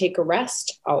might need to take a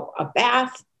rest, a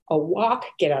bath, a walk,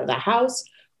 get out of the house,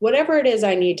 whatever it is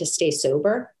I need to stay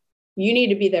sober. You need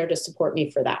to be there to support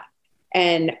me for that.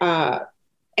 And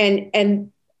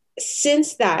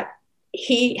since that,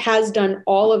 he has done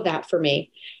all of that for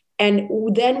me. And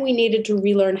then we needed to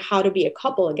relearn how to be a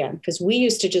couple again, because we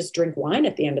used to just drink wine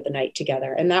at the end of the night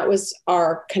together. And that was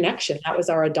our connection. That was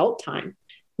our adult time.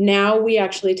 Now we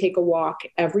actually take a walk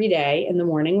every day in the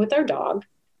morning with our dog,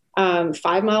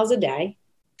 5 miles a day.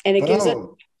 And it gives us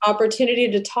opportunity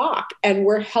to talk, and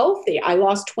we're healthy. I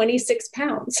lost 26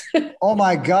 pounds. Oh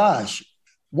my gosh.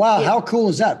 Wow. Yeah. How cool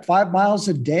is that? 5 miles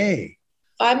a day.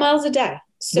 5 miles a day.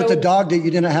 So, with the dog that you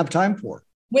didn't have time for.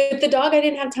 With the dog I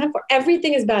didn't have time for.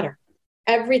 Everything is better.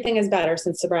 Everything is better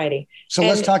since sobriety. So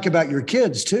let's talk about your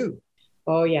kids too.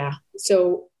 Oh yeah.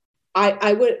 So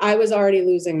I was already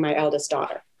losing my eldest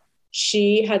daughter.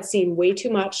 She had seen way too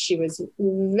much. She was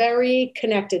very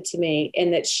connected to me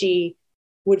in that she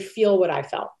would feel what I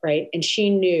felt, right? And she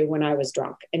knew when I was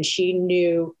drunk, and she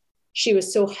knew she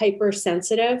was so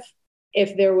hypersensitive.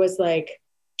 If there was like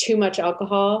too much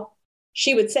alcohol,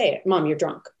 she would say it, Mom, you're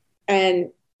drunk.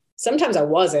 And sometimes I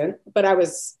wasn't, but I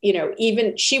was,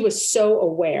 even she was so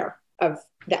aware of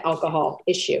the alcohol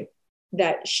issue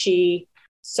that she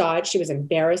saw it. She was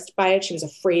embarrassed by it. She was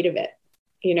afraid of it,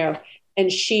 and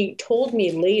she told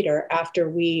me later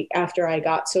after I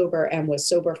got sober and was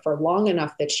sober for long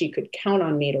enough that she could count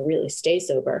on me to really stay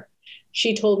sober.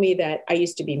 She told me that I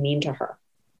used to be mean to her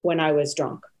when I was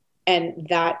drunk, and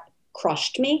that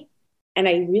crushed me. And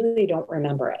I really don't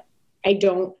remember it.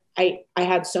 I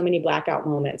had so many blackout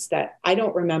moments that I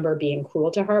don't remember being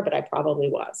cruel to her, but I probably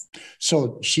was.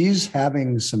 So she's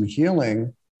having some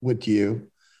healing with you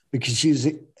because she's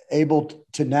able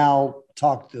to now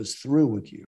talk this through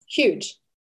with you. Huge.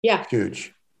 Yeah.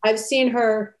 Huge. I've seen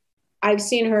her. I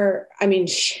mean,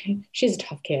 she's a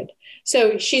tough kid.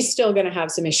 So she's still going to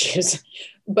have some issues,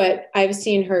 but I've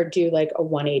seen her do like a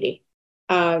 180.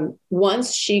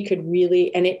 Once she could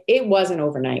really, and it wasn't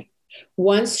overnight.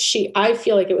 I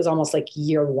feel like it was almost like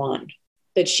year one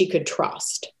that she could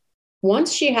trust.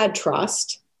 Once she had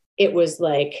trust, it was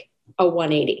like a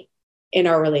 180 in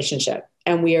our relationship.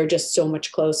 And we are just so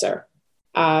much closer.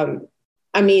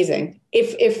 Amazing.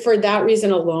 If for that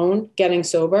reason alone, getting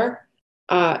sober,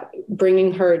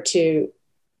 bringing her to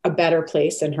a better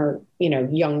place in her,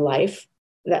 young life,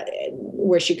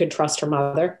 where she could trust her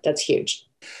mother, that's huge.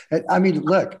 I mean,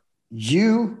 look,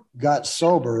 you got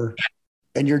sober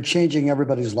and you're changing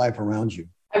everybody's life around you.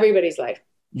 Everybody's life.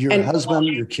 Your husband,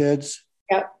 your kids.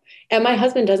 Yep. And my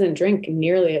husband doesn't drink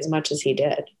nearly as much as he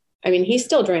did. I mean, he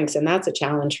still drinks, and that's a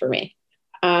challenge for me.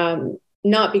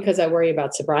 Not because I worry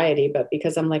about sobriety, but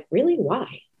because I'm like, really,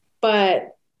 why?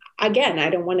 But again,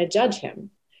 I don't want to judge him.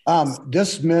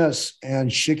 This Miss and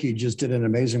Shiki just did an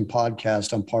amazing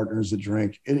podcast on Partners That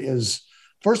Drink. It is,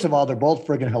 first of all, they're both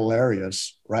friggin'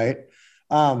 hilarious, right?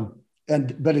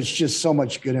 But it's just so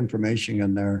much good information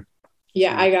in there.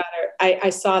 Yeah, I got her. I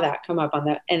saw that come up on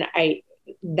that, and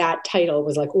that title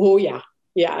was like, oh yeah,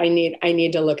 I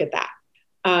need to look at that.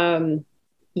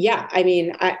 Yeah, I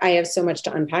mean, I have so much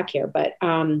to unpack here, but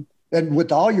and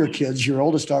with all your kids, your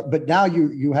oldest daughter, but now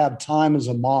you have time as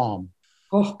a mom.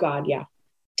 Oh God, yeah,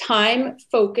 time,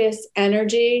 focus,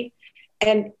 energy,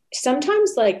 and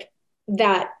sometimes like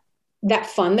that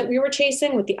fun that we were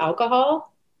chasing with the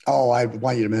alcohol. Oh, I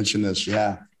want you to mention this.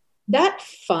 Yeah, that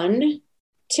fun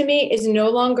to me is no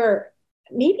longer.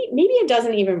 Maybe it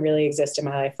doesn't even really exist in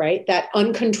my life, right? That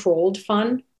uncontrolled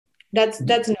fun. That's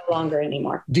no longer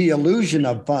anymore. The illusion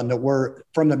of fun that we're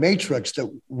from the Matrix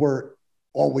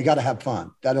we got to have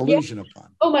fun. That illusion of fun.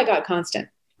 Oh my God, constant.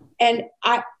 And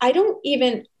I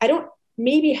don't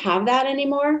maybe have that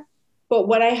anymore, but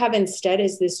what I have instead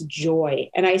is this joy.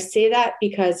 And I say that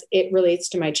because it relates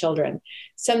to my children.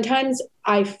 Sometimes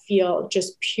I feel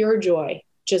just pure joy,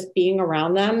 just being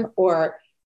around them or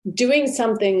doing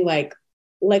something like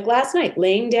like last night,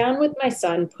 laying down with my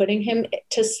son, putting him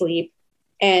to sleep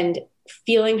and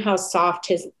feeling how soft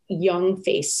his young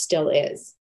face still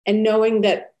is. And knowing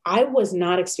that I was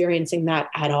not experiencing that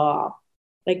at all.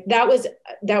 Like that was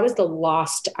the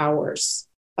lost hours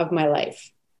of my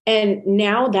life. And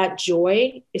now that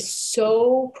joy is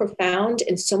so profound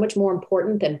and so much more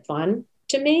important than fun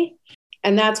to me.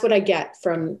 And that's what I get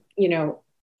from,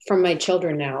 from my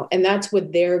children now. And that's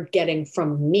what they're getting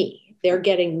from me. They're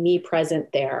getting me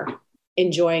present there,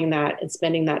 enjoying that and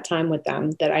spending that time with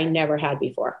them that I never had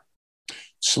before.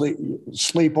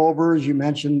 Sleepovers, you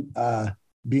mentioned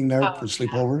being there for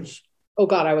sleepovers. Oh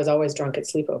God, I was always drunk at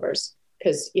sleepovers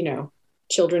because,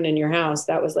 children in your house,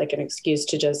 that was like an excuse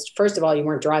to just, first of all, you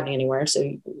weren't driving anywhere,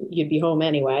 so you'd be home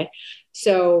anyway.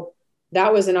 So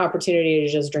that was an opportunity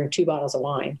to just drink 2 bottles of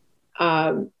wine.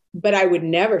 But I would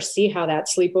never see how that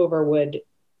sleepover would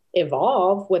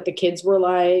evolve, what the kids were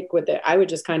like, I would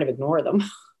just kind of ignore them.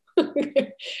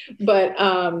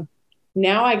 But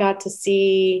now I got to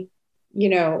see,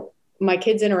 my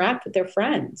kids interact with their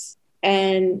friends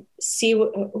and see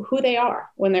who they are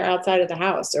when they're outside of the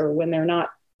house or when they're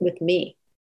not with me.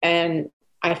 And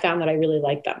I found that I really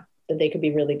liked them, that they could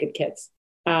be really good kids.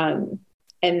 And,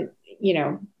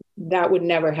 that would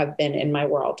never have been in my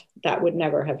world. That would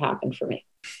never have happened for me.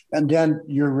 And then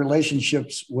your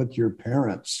relationships with your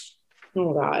parents.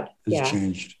 Oh God. Has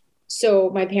changed. So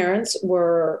my parents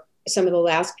were some of the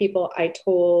last people I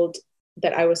told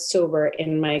that I was sober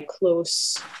in my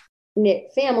close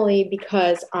knit family,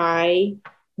 because I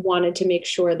wanted to make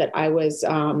sure that I was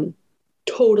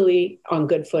totally on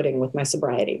good footing with my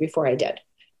sobriety before I did.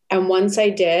 And once I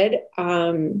did,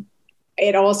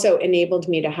 it also enabled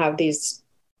me to have these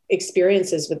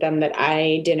experiences with them that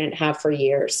I didn't have for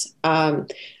years.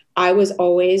 I was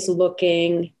always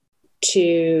looking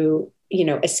to,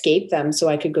 escape them so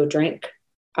I could go drink.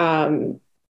 And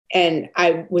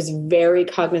I was very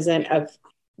cognizant of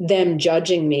them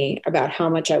judging me about how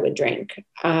much I would drink.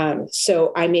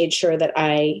 So I made sure that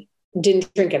I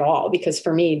didn't drink at all, because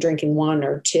for me, drinking 1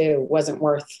 or 2 wasn't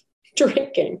worth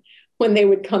drinking when they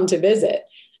would come to visit.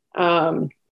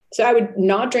 So I would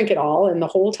not drink at all. And the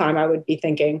whole time I would be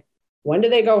thinking, when do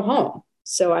they go home?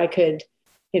 So I could,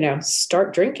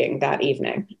 start drinking that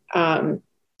evening. And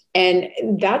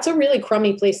that's a really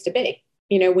crummy place to be,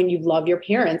 when you love your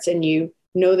parents and you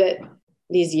know that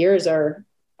these years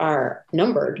are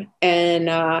numbered,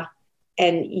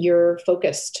 and you're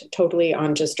focused totally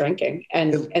on just drinking.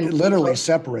 And it literally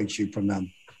separates you from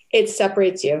them. It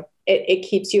separates you. It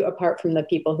keeps you apart from the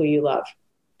people who you love.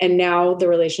 And now the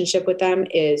relationship with them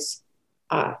is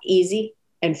easy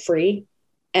and free.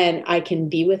 And I can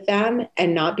be with them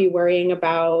and not be worrying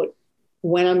about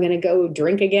when I'm going to go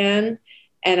drink again.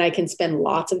 And I can spend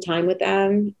lots of time with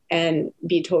them and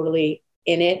be totally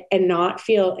in it and not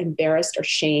feel embarrassed or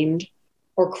shamed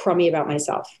or crummy about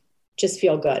myself. Just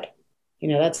feel good.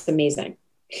 That's amazing.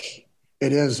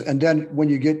 It is. And then when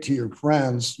you get to your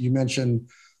friends, you mentioned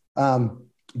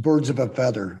birds of a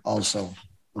feather also.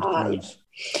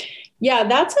 Yeah,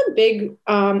 that's a big,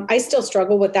 I still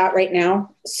struggle with that right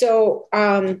now. So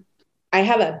I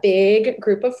have a big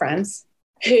group of friends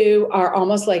who are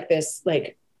almost like this,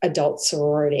 like adult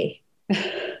sorority.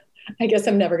 I guess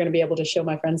I'm never going to be able to show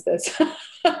my friends this. No,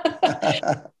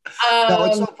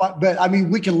 it's so fun. But I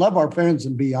mean, we can love our parents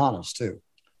and be honest too.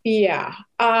 Yeah.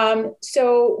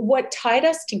 So what tied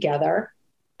us together,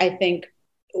 I think,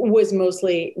 was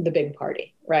mostly the big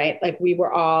party, right? Like we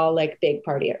were all like big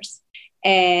partiers.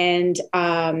 And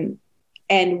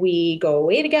we go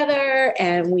away together,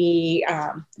 and we,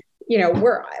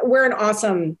 we're an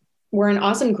awesome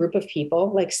group of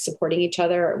people, like supporting each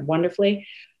other wonderfully.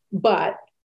 But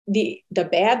the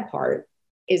bad part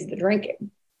is the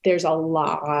drinking. There's a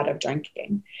lot of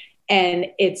drinking, and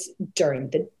it's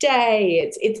during the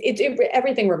day.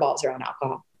 Everything revolves around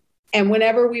alcohol. And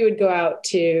whenever we would go out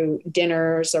to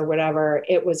dinners or whatever,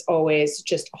 it was always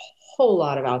just a whole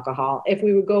lot of alcohol. If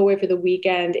we would go away for the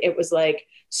weekend, it was like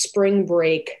spring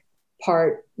break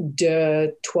part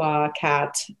 2, 3,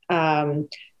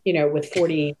 4, with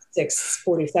 46,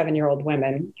 47-year-old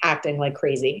women acting like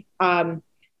crazy. And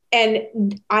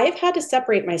I've had to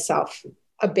separate myself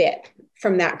a bit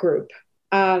from that group.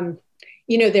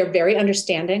 They're very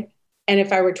understanding. And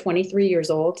if I were 23 years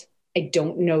old, I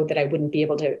don't know that I wouldn't be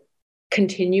able to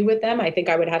continue with them. I think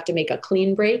I would have to make a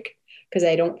clean break, because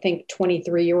I don't think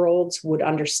 23-year-olds would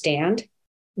understand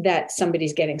that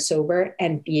somebody's getting sober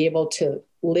and be able to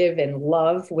live and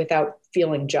love without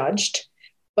feeling judged.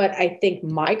 But I think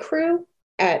my crew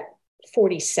at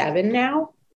 47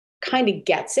 now kind of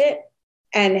gets it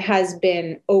and has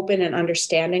been open and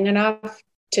understanding enough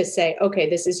to say, okay,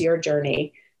 this is your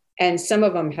journey. And some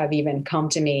of them have even come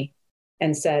to me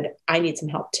and said, I need some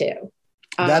help too.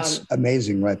 That's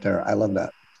amazing right there. I love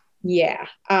that. Yeah.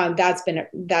 That's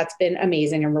been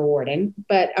amazing and rewarding.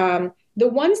 But the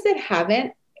ones that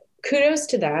haven't, kudos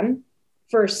to them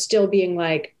for still being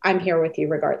like, I'm here with you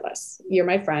regardless. You're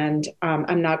my friend.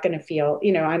 I'm not going to feel,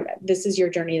 this is your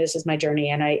journey. This is my journey.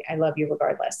 And I love you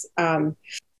regardless. And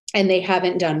they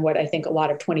haven't done what I think a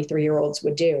lot of 23-year-olds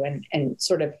would do and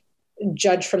sort of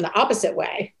judge from the opposite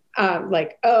way.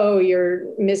 Like, oh, you're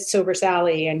Miss Sober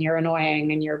Sally and you're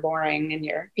annoying and you're boring and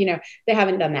they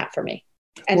haven't done that for me.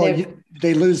 And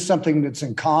they lose something that's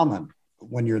in common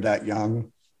when you're that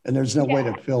young and there's no way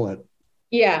to fill it.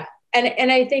 Yeah.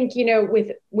 And I think,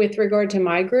 with regard to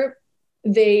my group,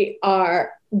 they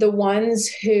are the ones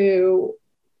who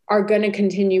are going to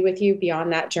continue with you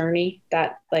beyond that journey,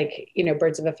 that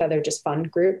Birds of a Feather Just Fun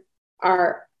group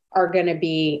are going to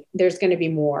be, there's going to be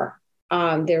more.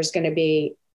 There's going to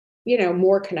be,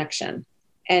 more connection.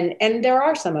 And there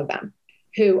are some of them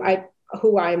who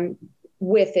I'm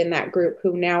with in that group,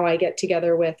 who now I get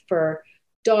together with for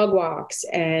dog walks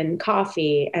and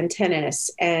coffee and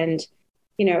tennis and,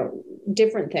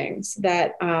 different things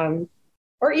that,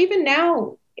 or even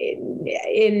now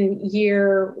in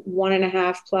year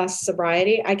 1.5 plus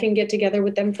sobriety, I can get together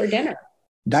with them for dinner.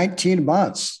 19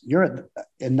 months. You're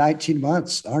in 19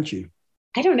 months, aren't you?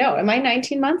 I don't know. Am I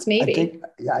 19 months? Maybe.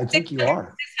 I think you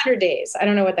are. 600 days. I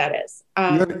don't know what that is.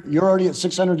 You're already at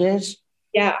 600 days?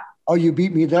 Yeah. Oh, you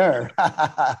beat me there.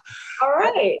 All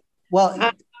right.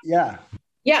 Well, yeah.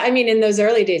 Yeah. I mean, in those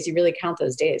early days, you really count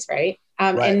those days, right?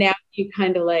 Right. And now you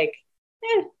kind of like,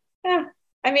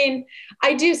 I mean,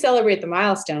 I do celebrate the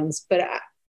milestones, but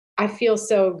I feel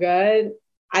so good.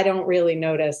 I don't really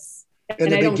notice. In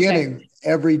the beginning,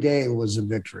 every day was a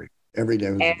victory. Every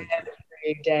day was a victory.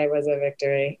 Every day was a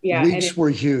victory. Yeah. Weeks were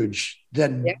huge.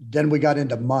 Then we got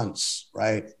into months,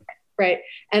 right? Right.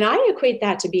 And I equate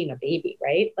that to being a baby,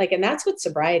 right? And that's what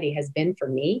sobriety has been for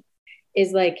me,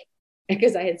 is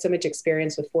because I had so much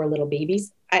experience with 4 little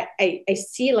babies. I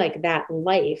see that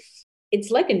life,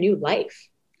 it's like a new life.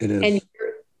 It is. And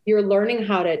you're learning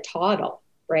how to toddle,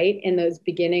 right? In those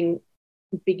beginning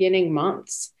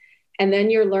months. And then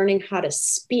you're learning how to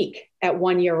speak at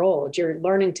 1 year old. You're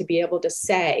learning to be able to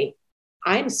say,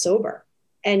 I'm sober.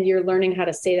 And you're learning how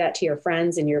to say that to your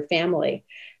friends and your family.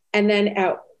 And then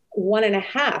at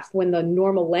 1.5, when the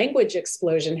normal language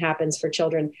explosion happens for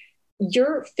children,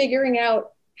 you're figuring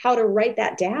out how to write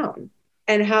that down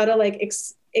and how to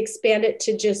expand it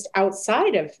to just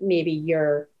outside of maybe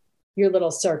your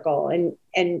little circle.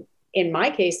 And in my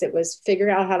case, it was figure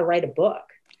out how to write a book.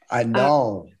 I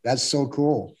know. That's so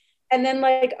cool. And then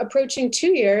approaching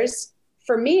 2 years,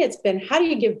 for me, it's been, how do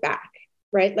you give back,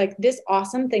 right? This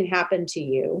awesome thing happened to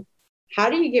you. How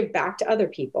do you give back to other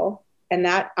people? And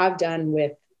that I've done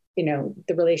with,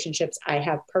 the relationships I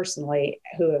have personally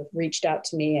who have reached out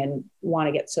to me and want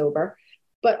to get sober,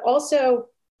 but also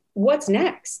what's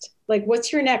next?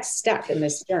 What's your next step in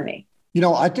this journey?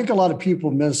 I think a lot of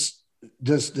people miss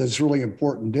this. That's really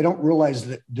important. They don't realize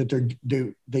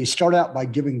that they start out by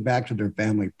giving back to their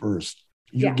family first.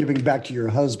 You're giving back to your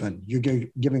husband. You're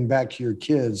giving back to your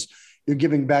kids. You're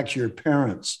giving back to your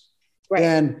parents. Right.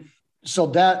 And so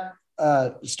that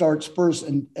starts first.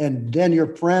 And then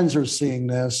your friends are seeing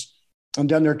this. And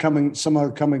then some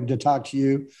are coming to talk to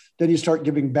you. Then you start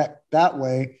giving back that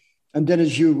way. And then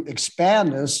as you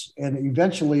expand this, and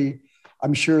eventually,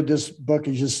 I'm sure this book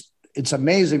is it's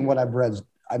amazing what I've read.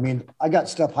 I mean, I got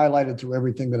stuff highlighted through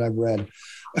everything that I've read.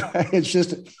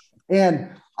 And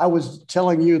I was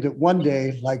telling you that one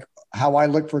day, how I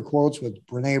look for quotes with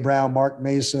Brene Brown, Mark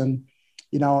Mason,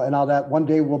 and all that. One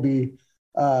day we'll be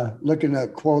looking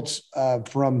at quotes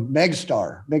from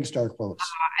Megstar quotes.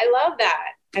 I love that.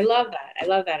 I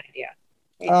love that idea.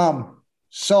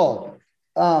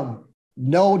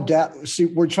 No doubt.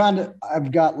 See,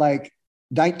 I've got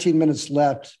 19 minutes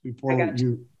left before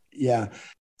you. Yeah.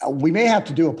 We may have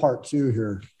to do a part 2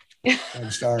 here.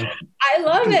 Megstar. I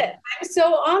love it. I'm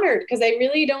so honored because I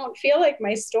really don't feel like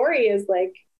my story is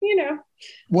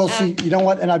Well, see, you know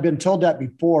what? And I've been told that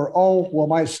before. Oh, well,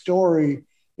 my story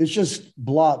is just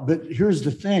blah. But here's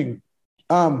the thing.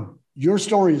 Your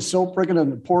story is so freaking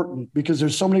important because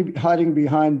there's so many hiding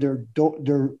behind their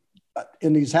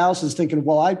in these houses thinking,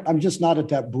 well, I'm just not at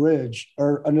that bridge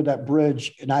or under that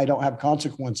bridge and I don't have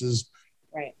consequences.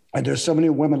 Right. And there's so many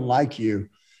women like you,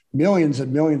 millions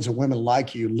and millions of women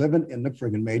like you living in the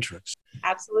friggin' matrix.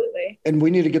 Absolutely. And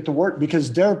we need to get to work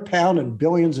because they're pounding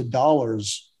billions of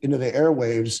dollars into the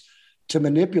airwaves to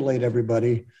manipulate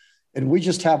everybody. And we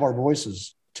just have our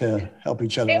voices to help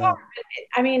each They other are. out.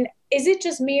 I mean, is it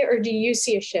just me or do you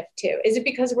see a shift too? Is it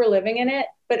because we're living in it?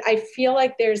 But I feel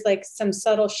like there's like some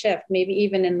subtle shift, maybe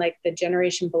even in like the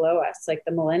generation below us, like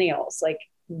the millennials, like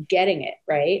getting it,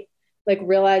 right? Like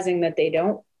realizing that they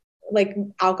don't like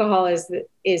alcohol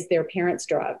is their parents'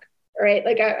 drug, right?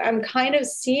 Like I'm kind of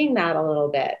seeing that a little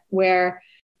bit where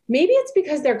maybe it's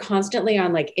because they're constantly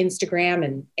on like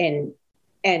Instagram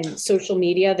and social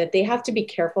media that they have to be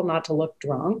careful not to look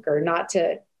drunk or not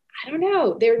to, I don't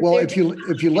know. Well, They're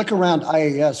if you look around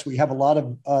IAS, we have a lot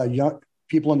of young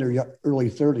people in their early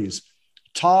 30s.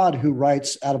 Todd, who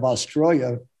writes out of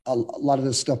Australia, a lot of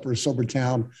this stuff for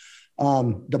SoberTown,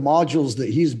 the modules that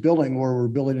he's building, where we're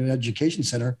building an education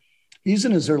center, he's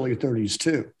in his early 30s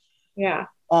too. yeah,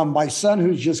 My son,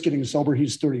 who's just getting sober,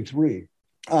 he's 33.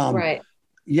 right.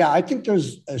 Yeah, I think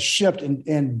there's a shift,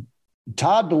 and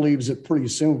Todd believes that pretty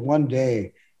soon, one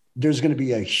day, there's going to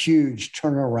be a huge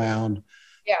turnaround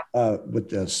with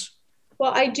this.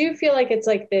 Well, I do feel like it's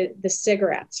like the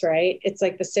cigarettes, right? It's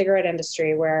like the cigarette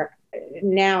industry where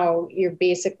now you're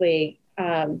basically,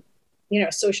 a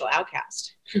social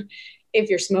outcast if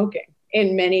you're smoking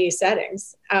in many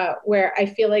settings, where I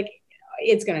feel like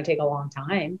it's going to take a long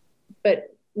time,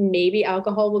 but maybe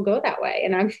alcohol will go that way,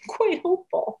 and I'm quite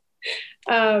hopeful.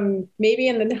 Maybe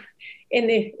in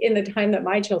the time that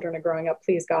my children are growing up,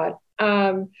 please God.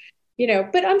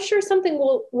 But I'm sure something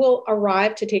will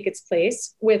arrive to take its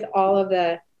place with all of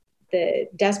the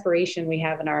desperation we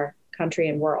have in our country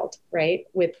and world, right?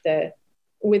 With the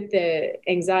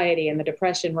anxiety and the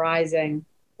depression rising,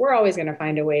 we're always going to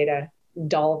find a way to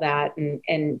dull that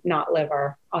and not live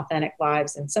our authentic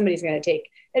lives. And somebody's going to take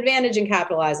advantage and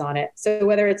capitalize on it. So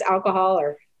whether it's alcohol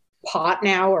or pot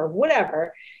now or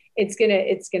whatever, it's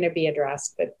gonna be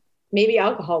addressed. But maybe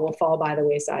alcohol will fall by the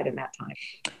wayside in that time.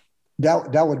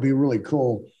 That would be really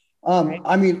cool. Right.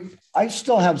 I mean, I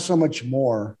still have so much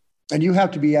more, and you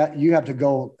have to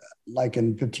go like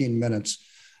in 15 minutes.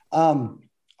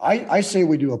 I say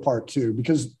we do a part two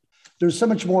because there's so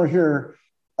much more here.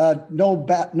 No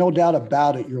doubt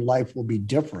about it. Your life will be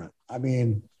different. I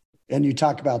mean, and you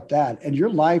talk about that, and your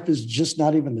life is just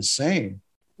not even the same.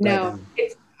 No,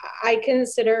 I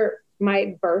consider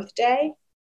my birthday,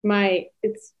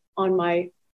 it's on my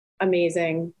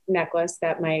amazing necklace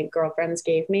that my girlfriends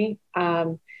gave me,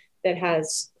 that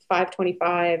has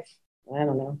 525. I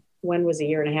don't know, when was a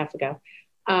year and a half ago.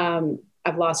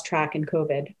 I've lost track in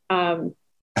COVID.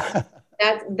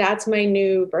 That's my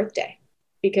new birthday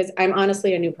because I'm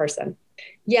honestly a new person.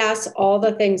 Yes, all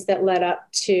the things that led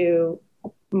up to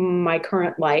my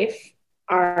current life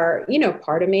are,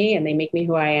 part of me and they make me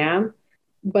who I am.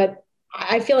 But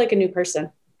I feel like a new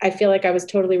person. I feel like I was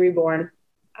totally reborn.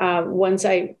 Once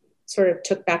I sort of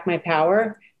took back my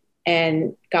power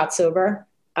and got sober,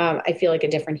 I feel like a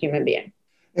different human being.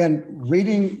 And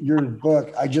reading your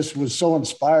book, I just was so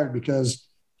inspired because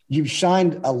you've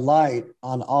shined a light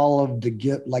on all of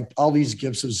all these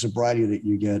gifts of sobriety that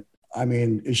you get. I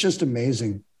mean, it's just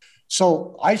amazing.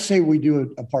 So I say we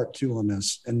do a part two on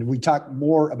this and we talk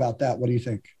more about that. What do you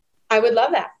think? I would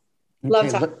love that. Love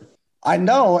Okay, talking. I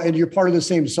know. And you're part of the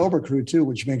same sober crew too,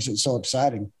 which makes it so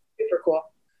exciting. Super cool.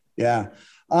 Yeah.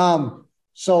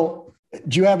 So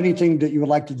do you have anything that you would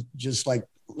like to just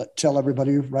tell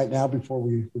everybody right now before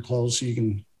we close so you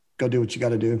can go do what you got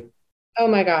to do? Oh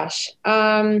my gosh.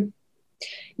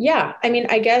 Yeah. I mean,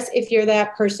 I guess if you're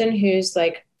that person who's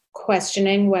like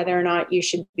questioning whether or not you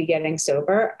should be getting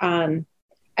sober,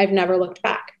 I've never looked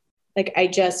back. Like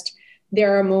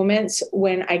there are moments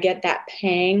when I get that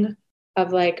pang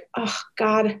of like, oh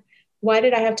God, why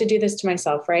did I have to do this to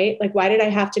myself? Right? Like, why did I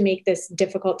have to make this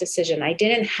difficult decision? I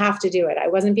didn't have to do it. I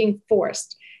wasn't being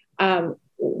forced.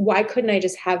 Why couldn't I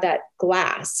just have that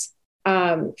glass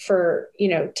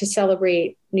to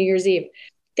celebrate New Year's Eve?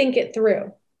 Think it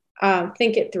through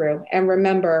and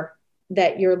remember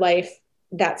that your life,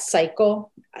 that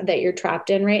cycle that you're trapped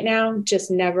in right now,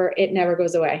 it never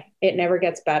goes away. It never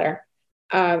gets better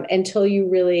until you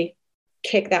really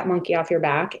kick that monkey off your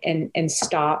back and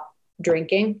stop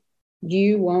drinking.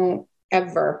 You won't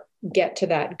ever get to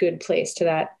that good place, to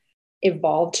that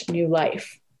evolved new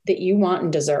life that you want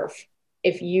and deserve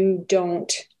if you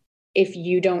don't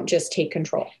just take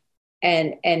control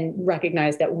and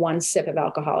recognize that one sip of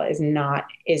alcohol is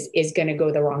going to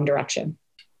go the wrong direction.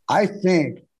 I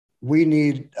think we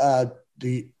need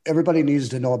everybody needs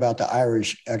to know about the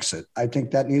Irish exit. I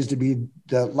think that needs to be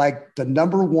the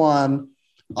number one.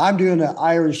 I'm doing an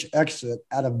Irish exit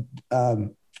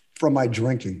from my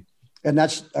drinking. And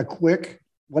that's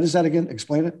what is that again?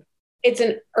 Explain it. It's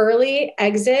an early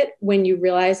exit when you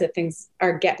realize that things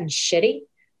are getting shitty.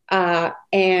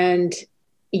 And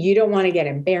You don't want to get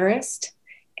embarrassed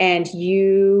and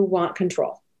you want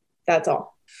control. That's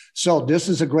all. So this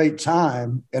is a great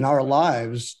time in our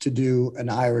lives to do an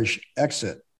Irish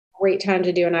exit. Great time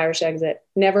to do an Irish exit.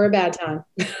 Never a bad time.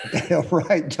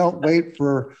 Right. Don't wait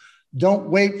for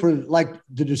like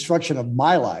the destruction of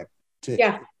my life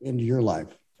to into your life.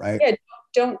 Right. Yeah.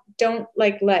 Don't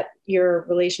like let your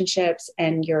relationships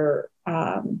and your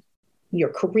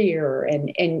career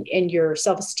and your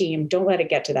self-esteem, don't let it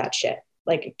get to that shit.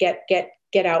 Like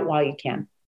get out while you can.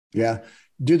 Yeah.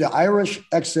 Do the Irish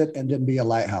exit and then be a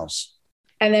lighthouse.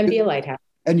 And then be a lighthouse.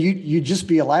 And you just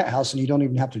be a lighthouse and you don't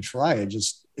even have to try.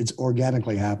 It's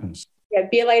organically happens. Yeah,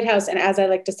 be a lighthouse. And as I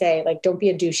like to say, like, don't be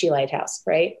a douchey lighthouse,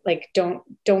 right? Like, don't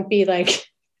be like,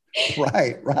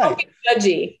 right. Don't be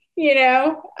judgy,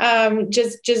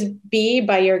 just be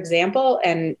by your example.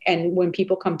 And when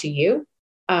people come to you,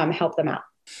 help them out.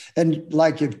 And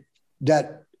like if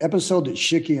that episode that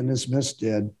Shiki and Miss Miss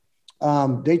did,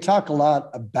 they talk a lot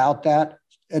about that.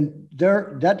 And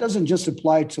that doesn't just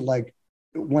apply to like,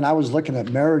 when I was looking at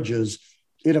marriages,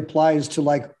 it applies to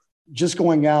like just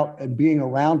going out and being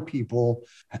around people,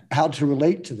 how to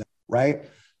relate to them, right?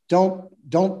 Don't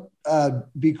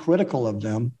be critical of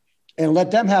them and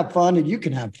let them have fun and you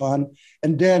can have fun.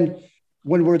 And then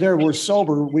when we're there, we're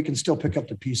sober, we can still pick up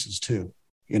the pieces too,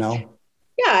 Yeah.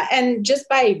 And just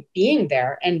by being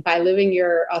there and by living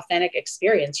your authentic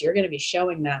experience, you're going to be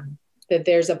showing them that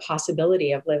there's a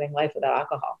possibility of living life without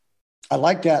alcohol. I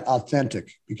like that,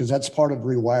 authentic, because that's part of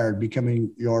Rewired,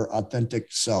 becoming your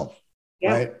authentic self.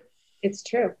 Yeah, right? It's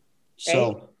true. Right?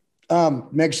 So,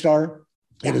 Meg Star,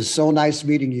 it is so nice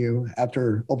meeting you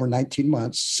after over 19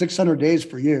 months, 600 days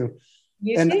for you.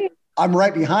 And too. I'm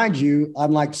right behind you.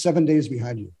 I'm like 7 days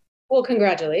behind you. Well,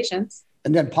 congratulations.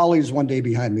 And then Polly's 1 day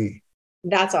behind me.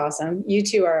 That's awesome. You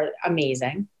two are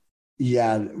amazing.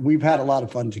 Yeah, we've had a lot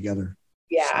of fun together.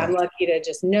 Yeah, so. I'm lucky to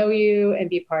just know you and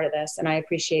be part of this. And I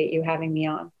appreciate you having me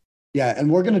on. Yeah, and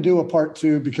we're going to do a part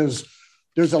 2 because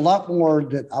there's a lot more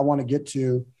that I want to get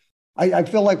to. I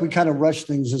feel like we kind of rushed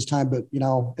things this time, but,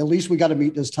 at least we got to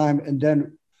meet this time. And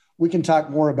then we can talk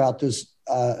more about this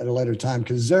at a later time,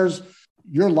 because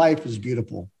your life is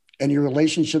beautiful and your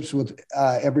relationships with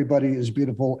everybody is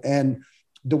beautiful. And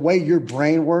the way your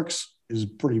brain works is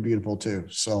pretty beautiful too.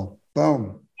 So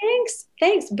boom.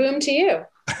 Thanks. Boom to you.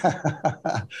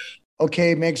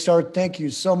 Okay, Meg Star, thank you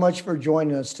so much for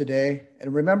joining us today.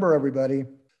 And remember, everybody,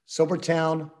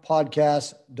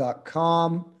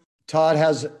 SoberTownPodcast.com. Todd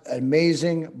has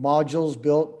amazing modules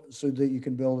built so that you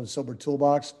can build a sober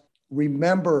toolbox.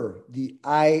 Remember the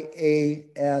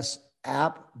IAS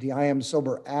app, the I Am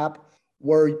Sober app,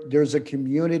 where there's a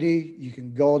community. You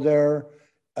can go there,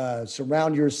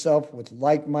 surround yourself with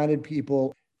like-minded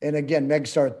people. And again, Meg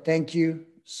Star, thank you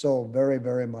so very,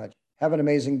 very much. Have an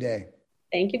amazing day.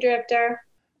 Thank you, Drifter.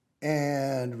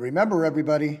 And remember,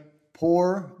 everybody,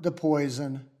 pour the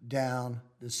poison down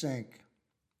the sink.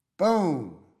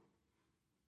 Boom.